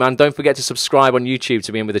 Thank you, man. Don't forget to subscribe on YouTube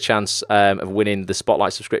to be in with a chance of winning the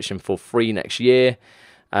Spotlight subscription for free next year.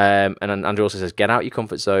 And then Andrew also says, get out your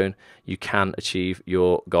comfort zone. You can achieve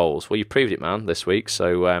your goals. Well, you proved it, man, this week.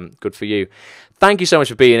 So, good for you. Thank you so much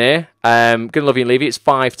for being here. Gonna love you and leave you. It's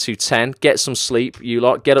 5 to 10. Get some sleep, you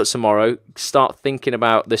lot. Get up tomorrow. Start thinking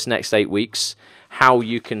about this next 8 weeks, how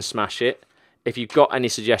you can smash it. If you've got any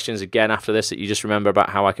suggestions, again, after this, that you just remember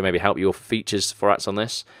about how I can maybe help you, or features for Acts on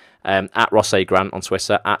This, at Ross A. Grant on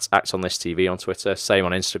Twitter, at Acts on This TV on Twitter, same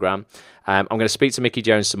on Instagram. I'm going to speak to Mickey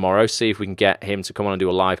Jones tomorrow, see if we can get him to come on and do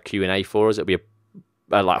a live Q&A for us. It'll be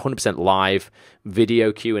a like 100% live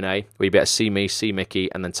video Q&A, where you better see me, see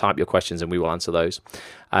Mickey, and then type your questions and we will answer those.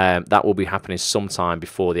 That will be happening sometime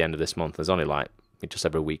before the end of this month. There's only like just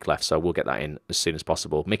over a week left, so we'll get that in as soon as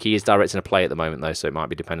possible. Mickey is directing a play at the moment, though, so it might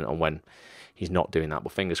be dependent on when he's not doing that,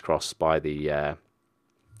 but fingers crossed by the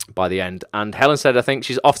end. And Helen said, I think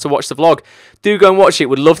she's off to watch the vlog. Do go and watch it.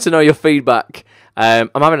 Would love to know your feedback.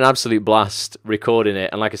 I'm having an absolute blast recording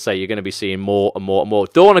it, and like I say, you're going to be seeing more and more and more.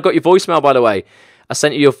 Dawn, I got your voicemail, by the way. I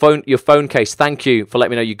sent you your phone case. Thank you for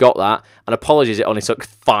letting me know you got that. And apologies, it only took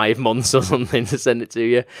 5 months or something to send it to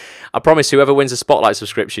you. I promise whoever wins a Spotlight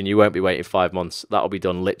subscription, you won't be waiting 5 months. That'll be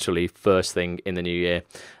done literally first thing in the new year.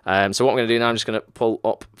 So what I'm going to do now, I'm just going to pull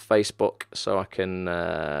up Facebook so I can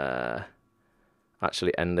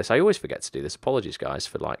actually end this. I always forget to do this. Apologies, guys,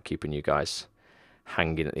 for like keeping you guys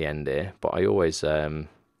hanging at the end here. But I always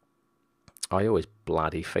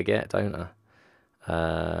bloody forget, don't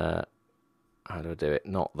I? How do I do it?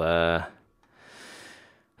 Not there.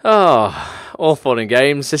 Oh, all fun and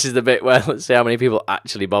games. This is the bit where let's see how many people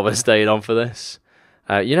actually bother staying on for this.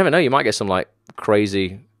 You never know. You might get some like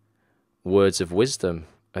crazy words of wisdom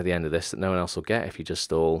at the end of this that no one else will get if you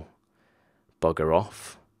just all bugger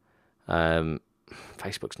off.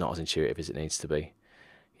 Facebook's not as intuitive as it needs to be.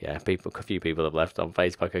 Yeah, a few people have left on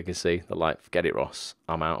Facebook. I can see. They're like, forget it, Ross.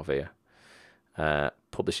 I'm out of here.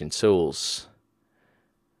 Publishing tools.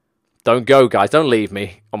 Don't go, guys. Don't leave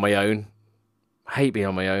me on my own. I hate being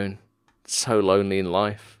on my own. It's so lonely in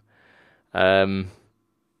life. It's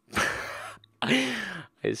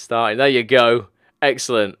starting. There you go.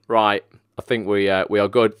 Excellent. Right. I think we are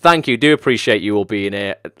good. Thank you. Do appreciate you all being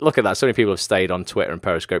here. Look at that. So many people have stayed on Twitter and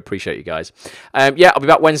Periscope. Appreciate you guys. Yeah, I'll be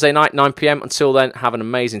back Wednesday night, 9 p.m. Until then, have an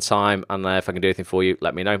amazing time. And if I can do anything for you,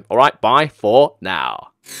 let me know. All right. Bye for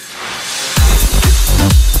now.